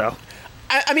dismissing it, though.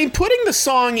 I mean, putting the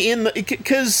song in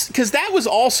because that was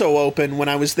also open when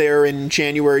I was there in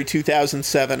January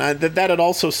 2007. That had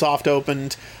also soft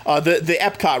opened the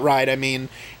Epcot ride. I mean,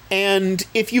 and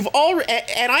if you've already,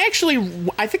 and I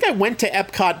think I went to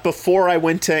Epcot before I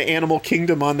went to Animal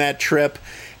Kingdom on that trip.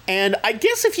 And I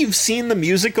guess if you've seen the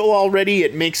musical already,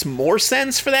 it makes more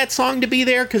sense for that song to be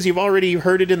there because you've already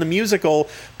heard it in the musical.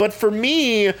 But for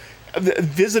me,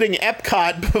 visiting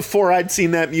Epcot before I'd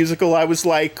seen that musical, I was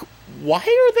like, why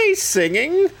are they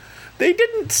singing? They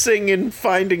didn't sing in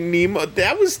Finding Nemo.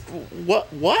 That was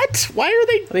what? Why are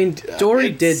they? I mean, Dory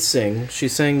did sing. She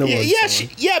sang the one song.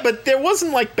 But there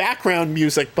wasn't like background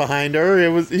music behind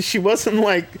her. She wasn't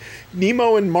like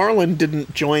Nemo and Marlin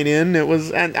didn't join in. It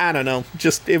was, and I don't know.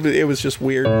 It was just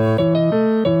weird.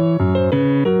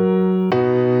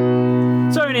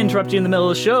 Sorry to interrupt you in the middle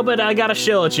of the show, but I gotta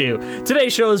shill at you.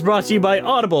 Today's show is brought to you by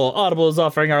Audible. Audible is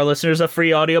offering our listeners a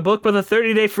free audiobook with a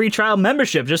 30-day free trial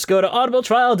membership. Just go to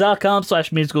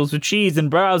audibletrial.com/musicalswithcheese and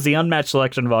browse the unmatched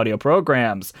selection of audio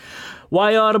programs.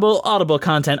 Why Audible? Audible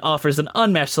content offers an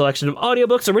unmatched selection of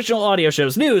audiobooks, original audio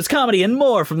shows, news, comedy, and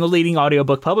more from the leading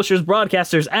audiobook publishers,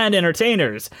 broadcasters, and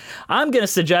entertainers. I'm going to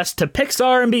suggest To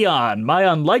Pixar and Beyond, My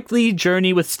Unlikely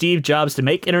Journey with Steve Jobs to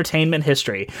Make Entertainment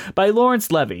History by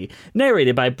Lawrence Levy,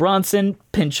 narrated by Bronson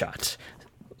Pinchot.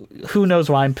 Who knows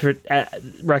why I'm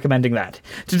recommending that.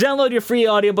 To download your free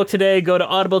audiobook today, go to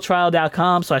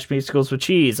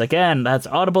audibletrial.com/musicalswithcheese. Again, that's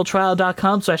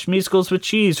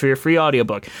audibletrial.com/musicalswithcheese for your free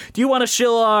audiobook. Do you want to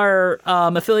shill our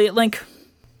affiliate link?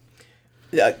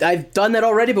 I've done that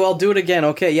already, but I'll do it again.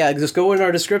 Okay, yeah, just go in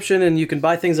our description and you can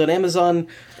buy things on Amazon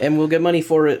and we'll get money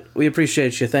for it. We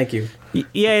appreciate you. Thank you.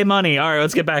 Yay, money. All right,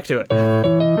 let's get back to it.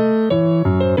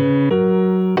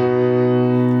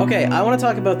 Okay, I want to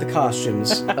talk about the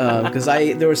costumes because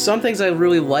there were some things I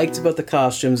really liked about the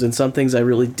costumes and some things I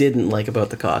really didn't like about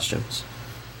the costumes.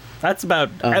 That's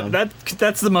about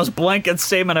that's the most blanket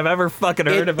statement I've ever fucking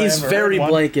heard of. It is very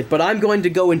blanket, but I'm going to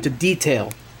go into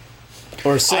detail.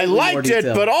 Or I liked it,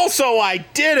 but also I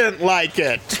didn't like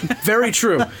it. Very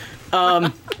true.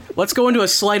 Let's go into a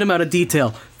slight amount of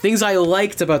detail. Things I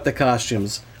liked about the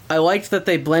costumes. I liked that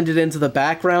they blended into the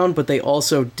background, but they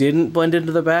also didn't blend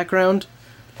into the background.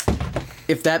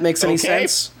 If that makes any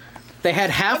sense. They had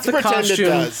half the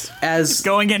costume as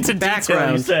going into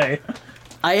background. Detail, you say.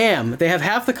 I am. They have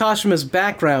half the costume as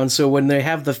background, so when they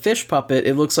have the fish puppet,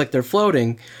 it looks like they're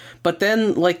floating. But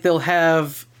then, like, they'll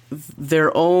have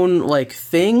their own, like,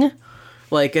 thing.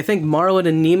 Like, I think Marlin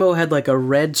and Nemo had, like, a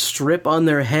red strip on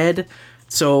their head.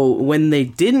 So when they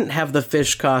didn't have the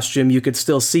fish costume, you could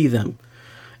still see them.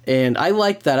 And I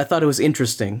liked that. I thought it was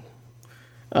interesting.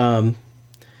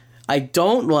 I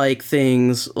don't like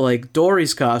things like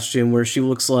Dory's costume where she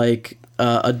looks like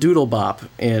a doodle bop,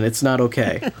 and it's not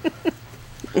okay.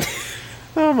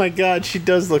 Oh my god, she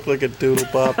does look like a doodle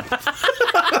bop.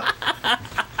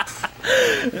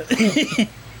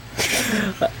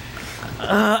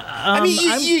 I mean,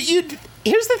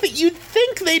 here's the thing. You'd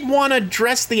think they'd want to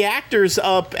dress the actors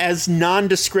up as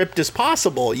nondescript as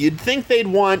possible. You'd think they'd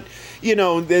want,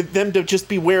 them to just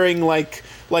be wearing like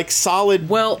solid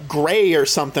gray or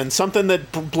something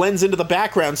that blends into the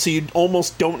background so you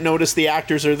almost don't notice the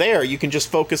actors are there. You can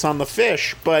just focus on the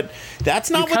fish, but that's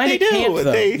not what they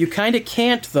do. You kind of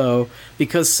can't, though,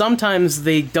 because sometimes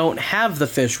they don't have the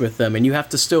fish with them, and you have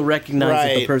to still recognize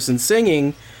that the person's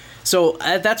singing. So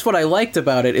that's what I liked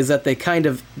about it, is that they kind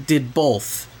of did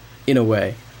both, in a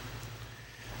way.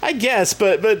 I guess,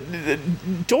 but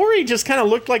Dory just kind of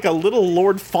looked like a little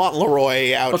Lord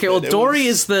Fauntleroy outfit. Okay, well, Dory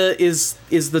is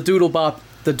the doodle bop.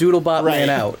 The doodle bop ran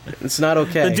out. It's not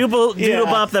okay. The doodle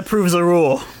bop that proves a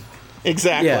rule.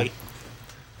 Exactly. Yeah.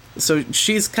 So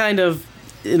she's kind of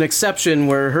an exception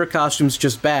where her costume's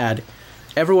just bad.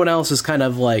 Everyone else is kind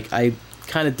of like, I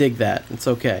kind of dig that. It's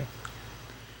okay.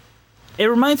 It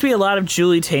reminds me a lot of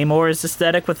Julie Taymor's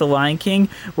aesthetic with The Lion King,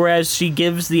 whereas she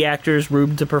gives the actors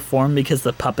room to perform because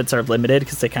the puppets are limited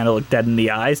because they kind of look dead in the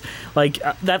eyes. Like,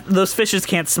 those fishes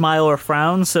can't smile or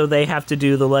frown, so they have to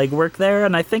do the legwork there,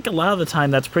 and I think a lot of the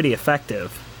time that's pretty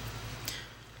effective.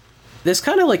 there's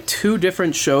kind of like two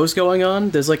different shows going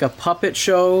on. There's like a puppet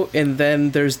show, and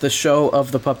then there's the show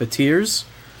of the puppeteers,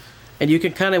 and you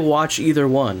can kind of watch either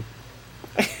one.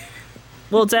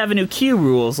 Well, it's Avenue Q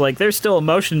rules. Like, there's still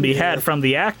emotion to be had from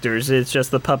the actors. It's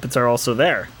just the puppets are also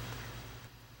there.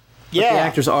 But the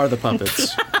actors are the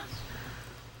puppets.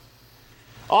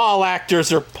 All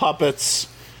actors are puppets.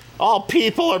 All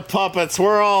people are puppets.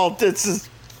 We're all. This is.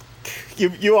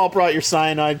 You all brought your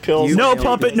cyanide pills. No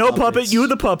puppet, no puppet. You're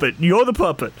the puppet. You're the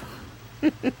puppet.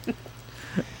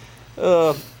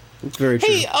 It's very true.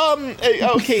 Hey,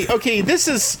 okay. This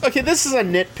is a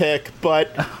nitpick, but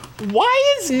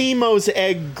why is Nemo's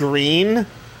egg green?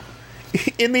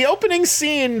 In the opening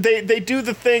scene, they do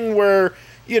the thing where,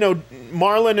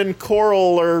 Marlin and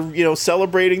Coral are,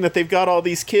 celebrating that they've got all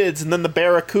these kids, and then the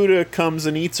Barracuda comes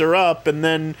and eats her up, and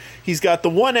then he's got the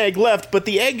one egg left, but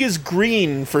the egg is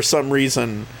green for some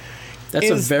reason. That's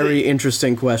a very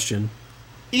interesting question.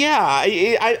 Yeah,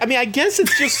 I mean, I guess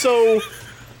it's just so...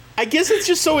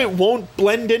 it won't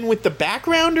blend in with the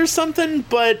background or something,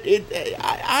 but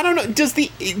I don't know. Is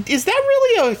that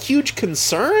really a huge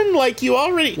concern? Like, you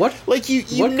already... What? Like, you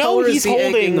what know color he's is the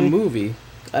holding... egg in the movie?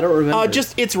 I don't remember.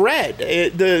 It's red.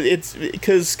 It's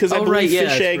because I believe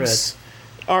fish eggs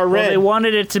are red. Well, they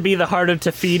wanted it to be the heart of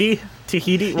Tahiti.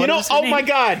 My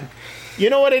God. You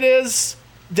know what it is?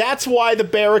 That's why the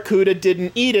Barracuda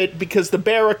didn't eat it, because the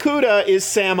Barracuda is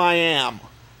Sam I Am.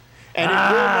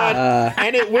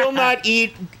 And it will not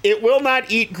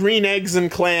eat green eggs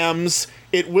and clams.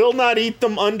 It will not eat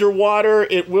them underwater.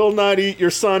 It will not eat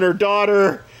your son or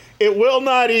daughter. It will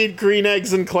not eat green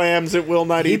eggs and clams. It will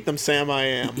not eat them, Sam I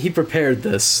Am. He prepared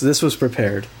this. This was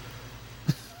prepared.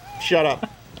 Shut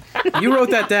up. You wrote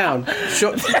that down.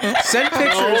 Send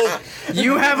pictures.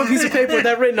 You have a piece of paper with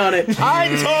that written on it. I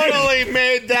totally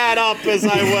made that up as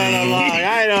I went along.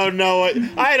 I don't know it.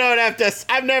 I don't have to.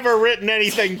 I've never written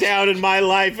anything down in my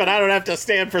life, and I don't have to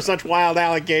stand for such wild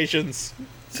allegations.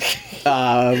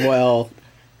 Well,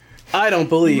 I don't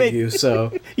believe you,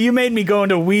 so. You made me go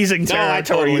into wheezing territory, I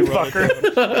totally you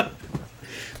fucker.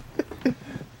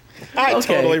 I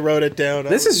totally wrote it down.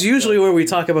 This is usually where we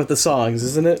talk about the songs,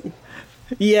 isn't it?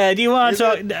 Yeah, do you want to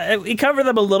talk? We cover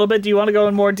them a little bit. Do you want to go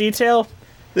in more detail?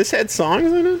 This had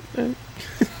songs in it?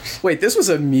 Wait, this was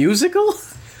a musical?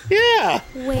 Yeah.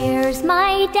 Where's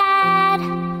my dad?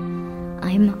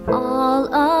 I'm all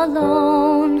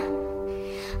alone.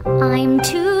 I'm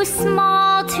too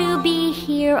small to be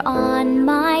here on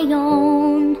my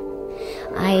own.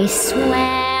 I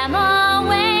swam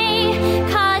away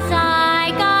 'cause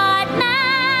I got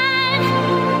mad,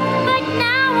 but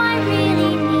now I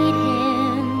really need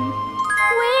him.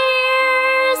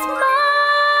 Where's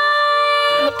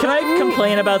my Can I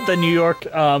complain about the New York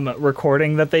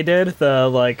recording that they did?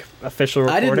 The official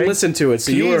recording. I didn't listen to it,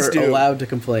 so you were allowed to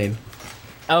complain.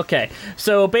 Okay,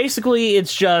 so basically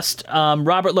it's just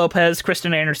Robert Lopez,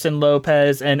 Kristen Anderson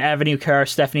Lopez, and Avenue Q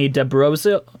Stephanie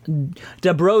D'Abruzzo,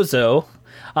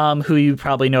 who you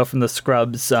probably know from the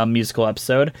Scrubs musical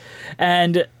episode.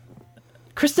 And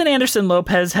Kristen Anderson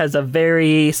Lopez has a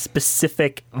very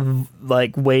specific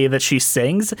way that she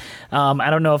sings. I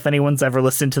don't know if anyone's ever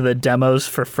listened to the demos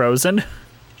for Frozen.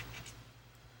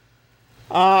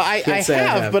 I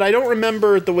have, but I don't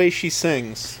remember the way she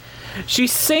sings. She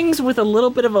sings with a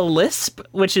little bit of a lisp,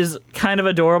 which is kind of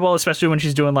adorable, especially when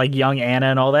she's doing young Anna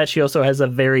and all that. She also has a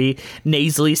very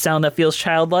nasally sound that feels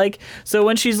childlike. So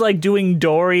when she's doing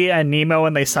Dory and Nemo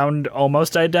and they sound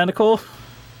almost identical.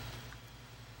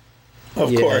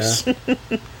 Of course.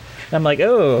 I'm like,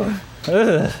 oh.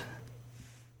 Ugh.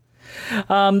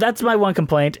 That's my one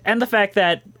complaint. And the fact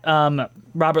that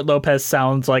Robert Lopez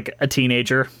sounds like a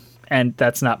teenager, and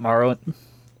that's not Marlon.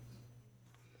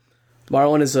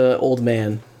 Marlon is an old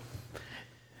man.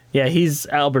 Yeah, he's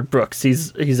Albert Brooks.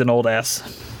 He's an old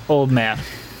man.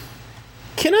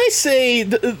 Can I say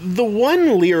the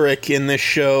one lyric in this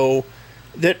show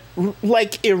that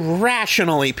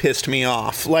irrationally pissed me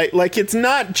off? Like it's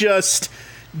not just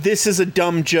this is a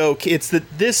dumb joke. It's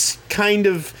that this kind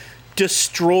of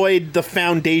destroyed the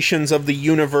foundations of the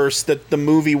universe that the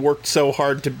movie worked so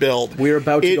hard to build. We're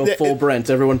about to go full Brent.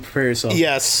 Everyone prepare yourself.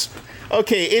 Yes.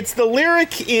 Okay, it's the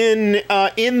lyric in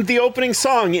the opening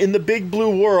song, In the Big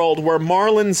Blue World, where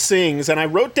Marlon sings, and I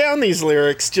wrote down these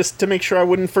lyrics just to make sure I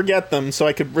wouldn't forget them, so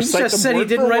I could recite them word for word. He just said he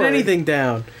didn't write anything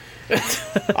down.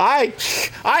 I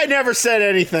never said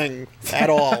anything at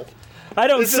all. I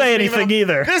don't say anything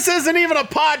either. This isn't even a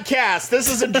podcast. This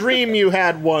is a dream you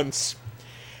had once.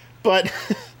 But,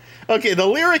 okay, the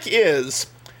lyric is,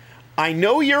 I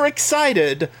know you're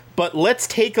excited, but let's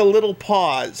take a little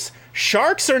pause.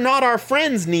 Sharks are not our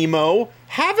friends, Nemo.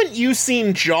 Haven't you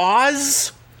seen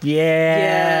Jaws?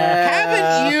 Yeah.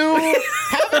 Haven't you,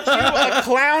 a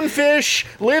clownfish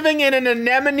living in an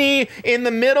anemone in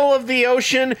the middle of the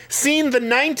ocean, seen the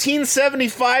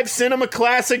 1975 cinema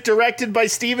classic directed by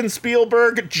Steven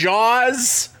Spielberg,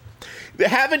 Jaws?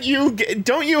 Don't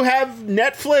you have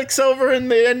Netflix over in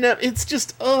the, it's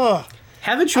just, ugh.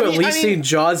 Haven't you at least seen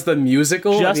Jaws the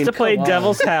musical? Just to play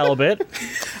devil's halibut.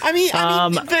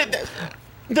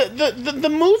 The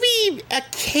movie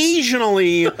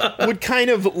occasionally would kind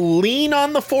of lean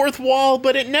on the fourth wall,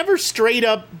 but it never straight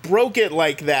up broke it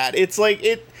like that. It's like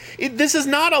this is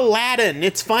not Aladdin.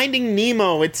 It's Finding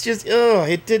Nemo. It's just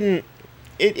it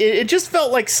just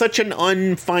felt like such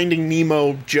an Finding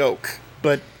Nemo joke.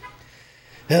 But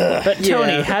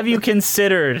Tony, have you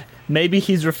considered maybe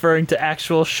he's referring to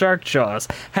actual shark jaws?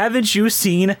 Haven't you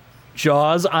seen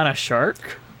Jaws on a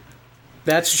shark?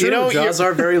 That's true. Jaws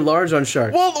are very large on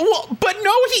sharks. Well, but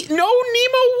no, Nemo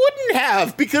wouldn't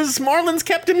have, because Marlin's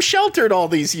kept him sheltered all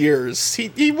these years.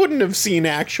 He wouldn't have seen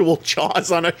actual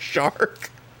Jaws on a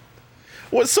shark.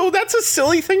 Well, so that's a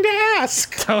silly thing to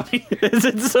ask. Tony, is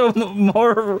it so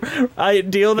more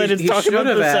ideal that it's talking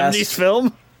about the 70s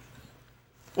film?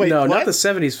 Wait, no, what? not the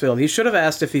 70s film. He should have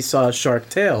asked if he saw Shark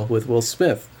Tale with Will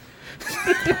Smith.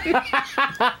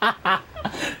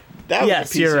 That was yes,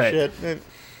 a piece you're of right. Shit.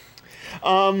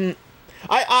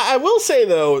 I will say,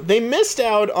 though, they missed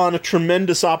out on a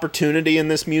tremendous opportunity in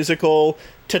this musical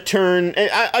to turn...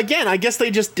 Again, I guess they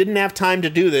just didn't have time to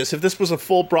do this. If this was a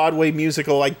full Broadway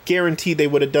musical, I guarantee they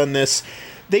would have done this.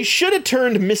 They should have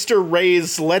turned Mr.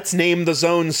 Ray's Let's Name the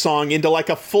Zone song into like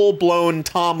a full-blown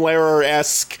Tom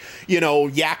Lehrer-esque,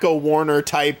 Yakko Warner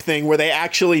type thing where they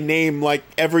actually name like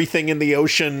everything in the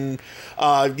ocean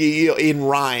in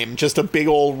rhyme. Just a big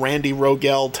old Randy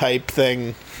Rogel type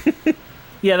thing.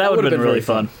 Yeah, that would have been really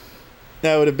fun.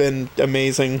 That would have been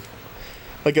amazing.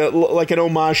 Like an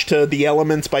homage to The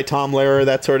Elements by Tom Lehrer,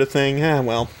 that sort of thing.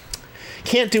 Well,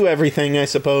 can't do everything, I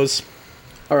suppose.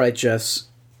 All right, Jess.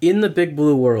 In the Big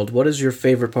Blue World, what is your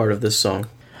favorite part of this song?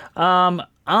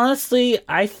 Honestly,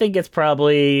 I think it's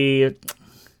probably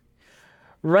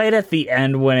right at the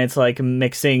end when it's like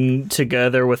mixing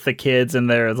together with the kids and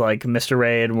there's like Mr.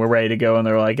 Ray and we're ready to go and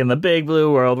they're like, in the Big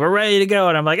Blue World, we're ready to go.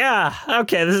 And I'm like,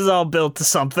 okay, this is all built to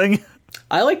something.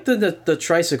 I like the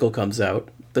tricycle comes out.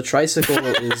 The tricycle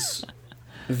is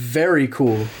very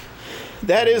cool.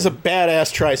 That is a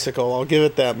badass tricycle, I'll give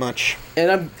it that much.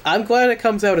 And I'm glad it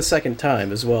comes out a second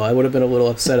time as well. I would have been a little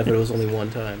upset if it was only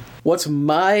one time. What's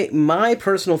my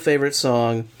personal favorite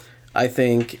song, I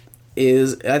think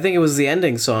it was the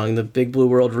ending song, the Big Blue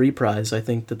World reprise. I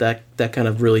think that kind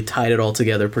of really tied it all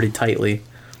together pretty tightly.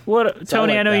 What, So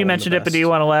Tony, I like I know that you one mentioned the it, but do best. you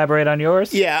want to elaborate on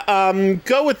yours? Yeah,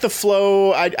 go with the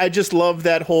flow. I just love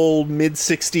that whole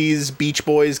mid-60s Beach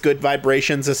Boys Good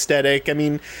Vibrations aesthetic. I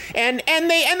mean, and they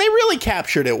really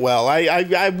captured it well.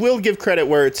 I will give credit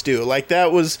where it's due. Like,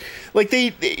 that was like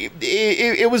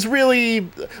it was really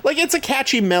like, it's a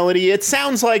catchy melody. It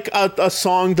sounds like a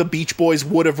song the Beach Boys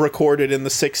would have recorded in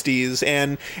the 60s,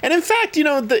 and in fact,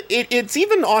 it's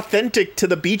even authentic to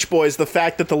the Beach Boys, the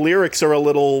fact that the lyrics are a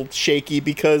little shaky,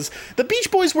 because the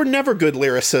Beach Boys were never good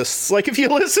lyricists. Like, if you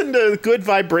listen to Good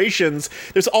Vibrations,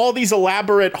 there's all these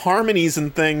elaborate harmonies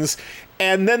and things,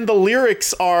 and then the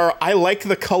lyrics are, I like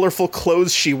the colorful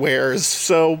clothes she wears.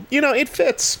 So, it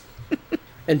fits.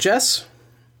 And Jess?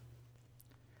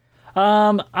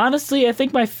 Honestly, I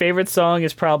think my favorite song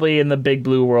is probably In the Big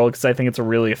Blue World, because I think it's a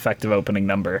really effective opening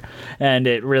number, and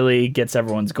it really gets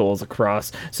everyone's goals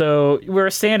across. So we're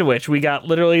a sandwich. We got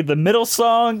literally the middle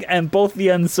song and both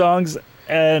the end songs,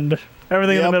 and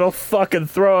everything in the middle, fucking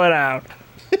throw it out.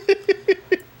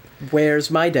 Where's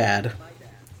My Dad?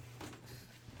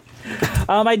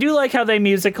 I do like how they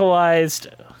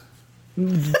musicalized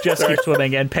Just Keep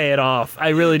Swimming and Pay It Off. I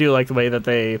really do like the way that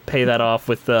they pay that off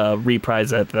with the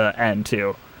reprise at the end,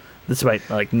 too.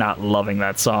 Despite, not loving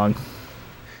that song.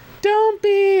 Don't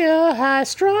be a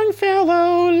high-strung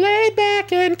fellow, lay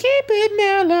back and keep it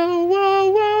mellow.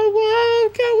 Whoa, whoa, whoa,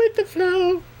 go with the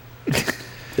flow.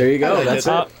 There you go. That's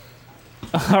it.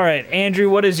 All right, Andrew,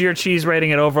 what is your cheese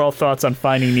rating and overall thoughts on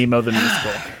Finding Nemo the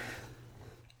musical?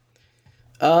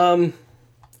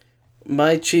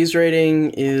 My cheese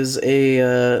rating is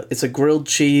it's a grilled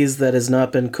cheese that has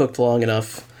not been cooked long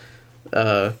enough,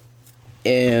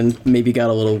 and maybe got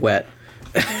a little wet.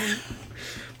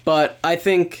 But I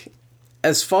think,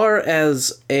 as far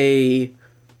as a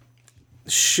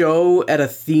show at a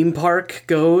theme park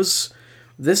goes,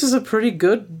 this is a pretty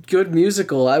good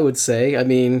musical, I would say. I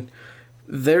mean,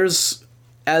 there's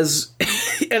as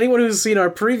anyone who's seen our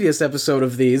previous episode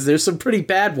of these, there's some pretty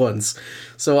bad ones.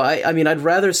 So, I mean, I'd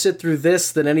rather sit through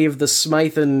this than any of the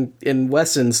Smythe and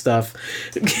Wesson stuff.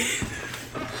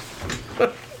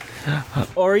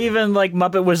 Or even, like,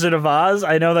 Muppet Wizard of Oz.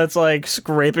 I know that's, like,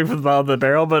 scraping from the bottom of the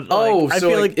barrel, but, like, I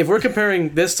feel like... if we're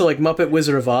comparing this to, like, Muppet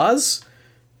Wizard of Oz,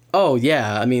 oh,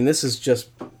 yeah, I mean, this is just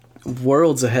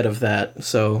worlds ahead of that,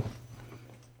 so...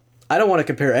 I don't want to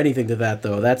compare anything to that,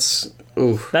 though. That's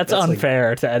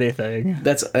unfair to anything.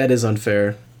 That is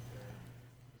unfair.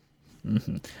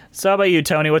 Mm-hmm. So how about you,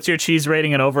 Tony? What's your cheese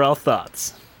rating and overall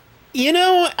thoughts? You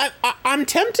know, I'm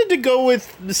tempted to go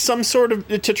with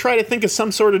to try to think of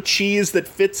some sort of cheese that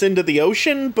fits into the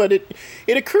ocean, but it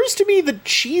occurs to me that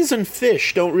cheese and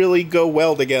fish don't really go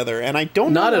well together, and I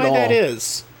don't know why that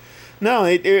is. No,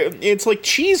 it's like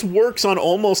cheese works on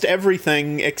almost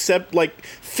everything except, like,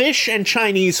 fish and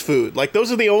Chinese food. Like,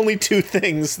 those are the only two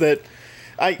things that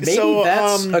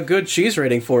that's a good cheese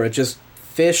rating for it, just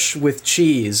fish with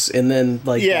cheese, and then,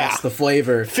 like, that's the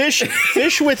flavor. Fish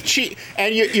with cheese,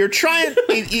 and you're trying.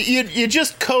 You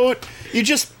just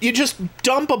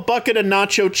dump a bucket of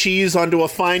nacho cheese onto a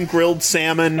fine grilled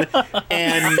salmon,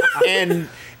 and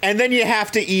then you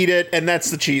have to eat it, and that's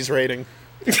the cheese rating.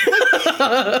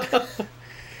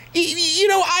 You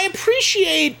know, I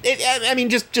appreciate it. I mean,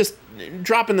 just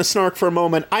dropping the snark for a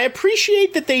moment, I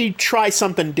appreciate that they try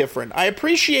something different. I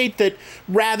appreciate that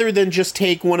rather than just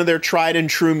take one of their tried and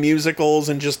true musicals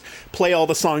and just play all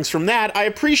the songs from that, I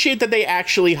appreciate that they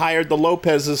actually hired the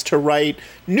Lopez's to write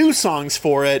new songs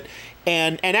for it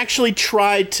and actually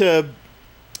tried to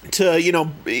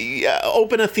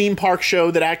open a theme park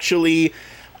show that actually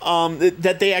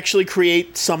that they actually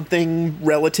create something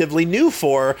relatively new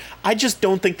for. I just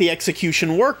don't think the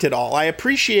execution worked at all. I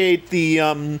appreciate the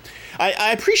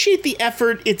I appreciate the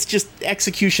effort. It's just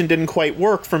execution didn't quite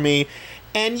work for me.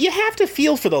 And you have to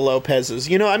feel for the Lopez's.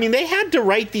 You know, I mean, they had to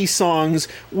write these songs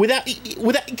without,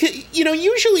 you know,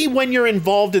 usually when you're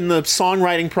involved in the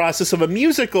songwriting process of a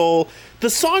musical, the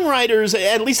songwriters,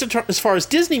 at least as far as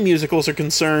Disney musicals are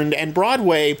concerned and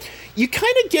Broadway, you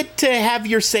kind of get to have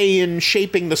your say in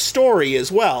shaping the story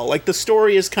as well. Like, the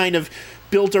story is kind of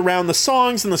built around the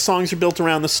songs, and the songs are built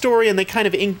around the story, and they kind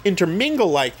of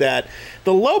intermingle like that.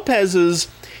 The Lopez's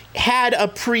had a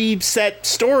preset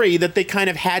story that they kind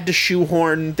of had to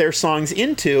shoehorn their songs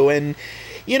into, and,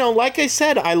 you know, like I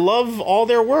said, I love all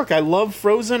their work. I love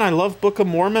Frozen, I love Book of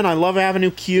Mormon, I love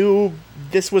Avenue Q.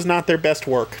 This was not their best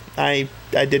work. I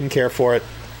didn't care for it.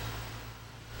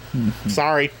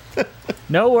 Sorry.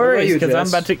 No worries, because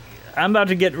I'm about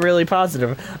to get really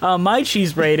positive. My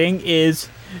cheese rating is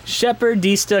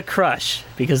Shepherdista Crush,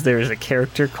 because there is a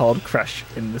character called Crush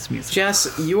in this music.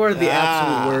 Jess, you are the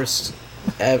absolute worst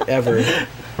ever.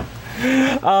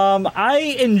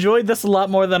 I enjoyed this a lot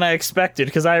more than I expected,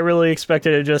 because I really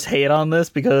expected to just hate on this,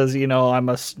 because, you know, I'm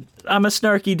a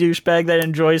snarky douchebag that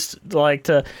enjoys, like,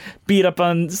 to beat up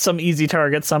on some easy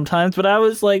targets sometimes, but I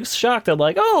was, like, shocked. I'm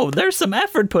like, oh, there's some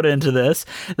effort put into this.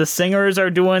 The singers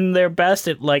are doing their best.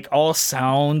 It, like, all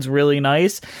sounds really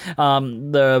nice.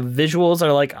 The visuals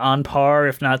are, like, on par,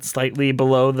 if not slightly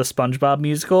below the SpongeBob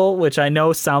musical, which I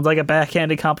know sounds like a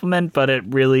backhanded compliment, but it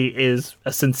really is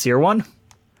a sincere one.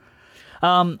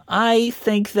 I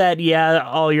think that, yeah,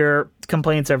 all your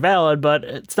complaints are valid, but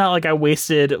it's not like I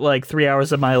wasted, like, 3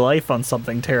 hours of my life on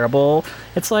something terrible.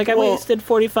 It's like I wasted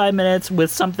 45 minutes with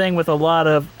something with a lot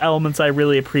of elements I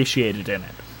really appreciated in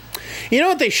it. You know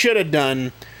what they should have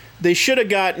done? They should have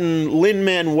gotten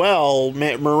Lin-Manuel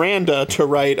Miranda to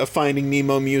write a Finding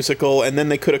Nemo musical, and then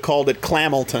they could have called it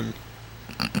Clamilton.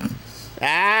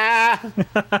 That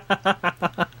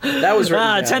was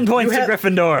written 10 points to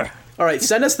Gryffindor. All right,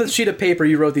 send us the sheet of paper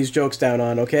you wrote these jokes down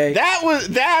on, okay?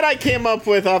 That I came up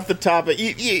with off the top of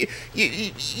you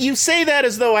say that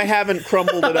as though I haven't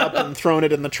crumbled it up and thrown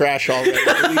it in the trash already.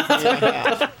 Believe me,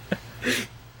 I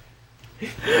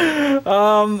have.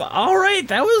 All right,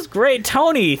 that was great.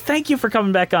 Tony, thank you for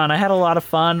coming back on. I had a lot of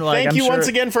fun. Thank you once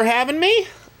again for having me.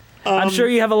 I'm sure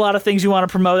you have a lot of things you want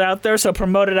to promote out there, so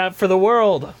promote it out for the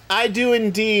world. I do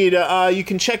indeed. You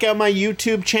can check out my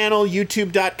YouTube channel,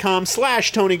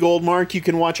 youtube.com/Tony Goldmark. You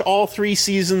can watch all 3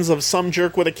 seasons of Some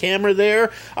Jerk with a Camera there.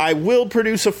 I will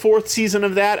produce a 4th season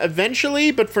of that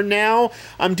eventually, but for now,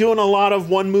 I'm doing a lot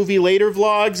of One Movie Later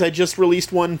vlogs. I just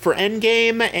released one for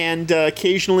Endgame, and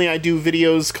occasionally I do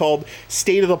videos called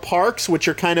State of the Parks, which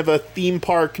are kind of a theme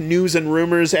park news and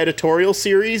rumors editorial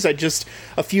series. I just,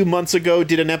 a few months ago,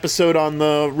 did an episode on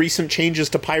the recent changes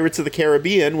to Pirates of the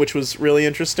Caribbean, which was really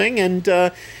interesting. And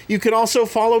you can also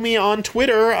follow me on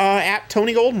Twitter at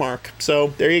Tony Goldmark.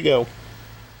 So there you go.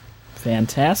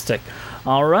 Fantastic.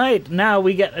 All right, now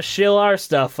we get to shill our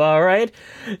stuff, all right?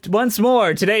 Once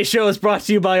more, today's show is brought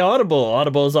to you by Audible.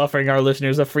 Audible is offering our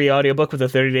listeners a free audiobook with a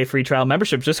 30-day free trial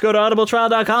membership. Just go to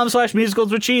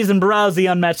audibletrial.com/musicalswithcheese and browse the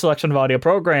unmatched selection of audio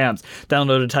programs.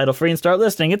 Download a title free and start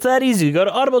listening. It's that easy. Go to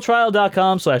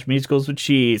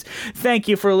audibletrial.com/musicalswithcheese. Thank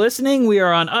you for listening. We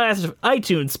are on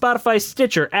iTunes, Spotify,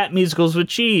 Stitcher, at Musicals with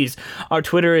Cheese. Our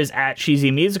Twitter is at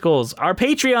Cheesy Musicals. Our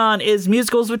Patreon is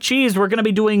Musicals with Cheese. We're going to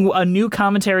be doing a new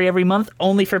commentary every month,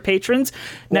 only for patrons.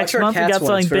 Next month, we got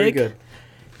something big. Good.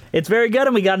 It's very good,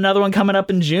 and we got another one coming up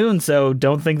in June, so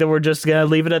don't think that we're just going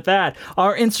to leave it at that.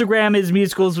 Our Instagram is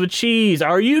Musicals with Cheese.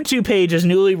 Our YouTube page is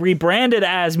newly rebranded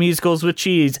as Musicals with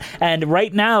Cheese, and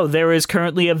right now there is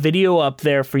currently a video up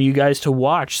there for you guys to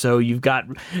watch, so you've got,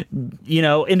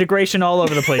 integration all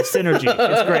over the place, synergy.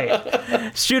 It's great.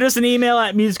 Shoot us an email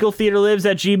at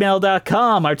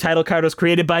musicaltheaterlives@gmail.com. Our title card was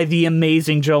created by the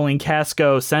amazing Jolene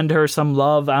Casco. Send her some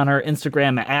love on her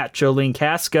Instagram at Jolene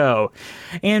Casco.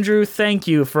 Andrew, thank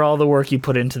you for all the work you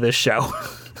put into this show.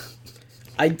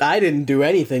 I didn't do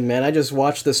anything, man. I just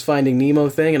watched this Finding Nemo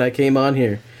thing and I came on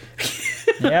here.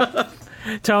 Yep.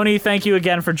 Tony, thank you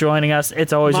again for joining us.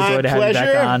 It's always a joy to have you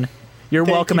back on. You're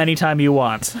welcome anytime you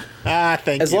want. Thank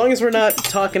you. As long as we're not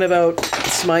talking about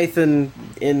Smythe and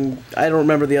I don't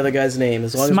remember the other guy's name.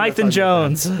 As long Smythe and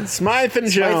Jones. Smythe and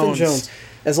Jones.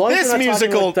 As long as we're not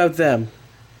talking about them.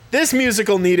 This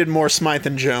musical needed more Smythe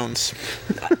and Jones.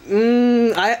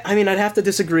 I mean, I'd have to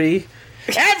disagree.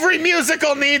 Every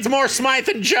musical needs more Smythe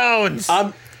and Jones.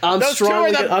 Those two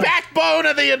are the backbone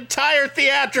of the entire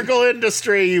theatrical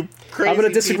industry, you crazy I'm going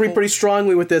to disagree pretty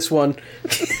strongly with this one.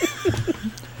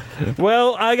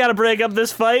 Well, I got to break up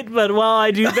this fight, but while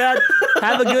I do that,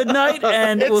 have a good night,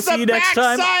 and we'll see you next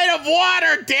time. It's the backside of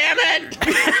water, damn it!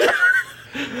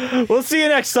 We'll see you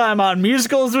next time on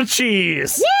Musicals with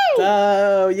Cheese. Woo!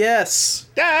 Oh, yes.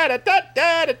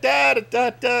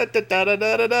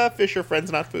 Fish are friends,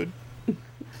 not food.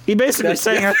 He basically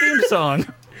sang our theme song.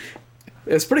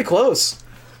 It's pretty close.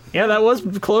 Yeah, that was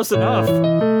close enough.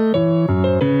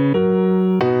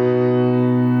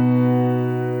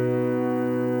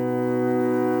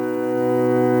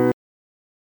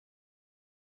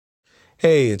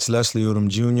 Hey, it's Leslie Odom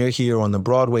Jr. here on the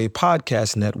Broadway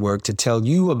Podcast Network to tell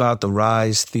you about the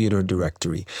Rise Theater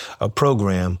Directory, a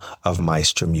program of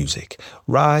Maestro Music.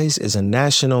 Rise is a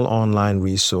national online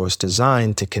resource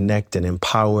designed to connect and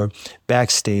empower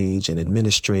backstage and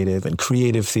administrative and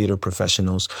creative theater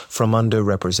professionals from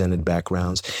underrepresented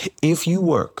backgrounds. If you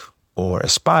work or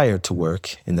aspire to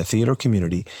work in the theater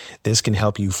community, this can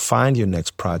help you find your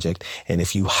next project. And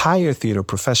if you hire theater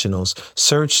professionals,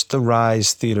 search the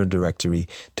Rise Theater Directory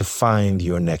to find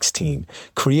your next team.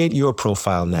 Create your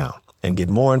profile now and get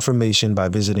more information by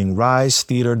visiting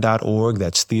risetheater.org.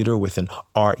 That's theater with an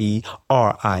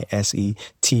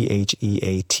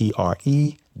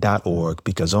RERISETHEATRE.org,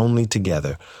 because only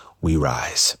together we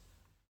rise.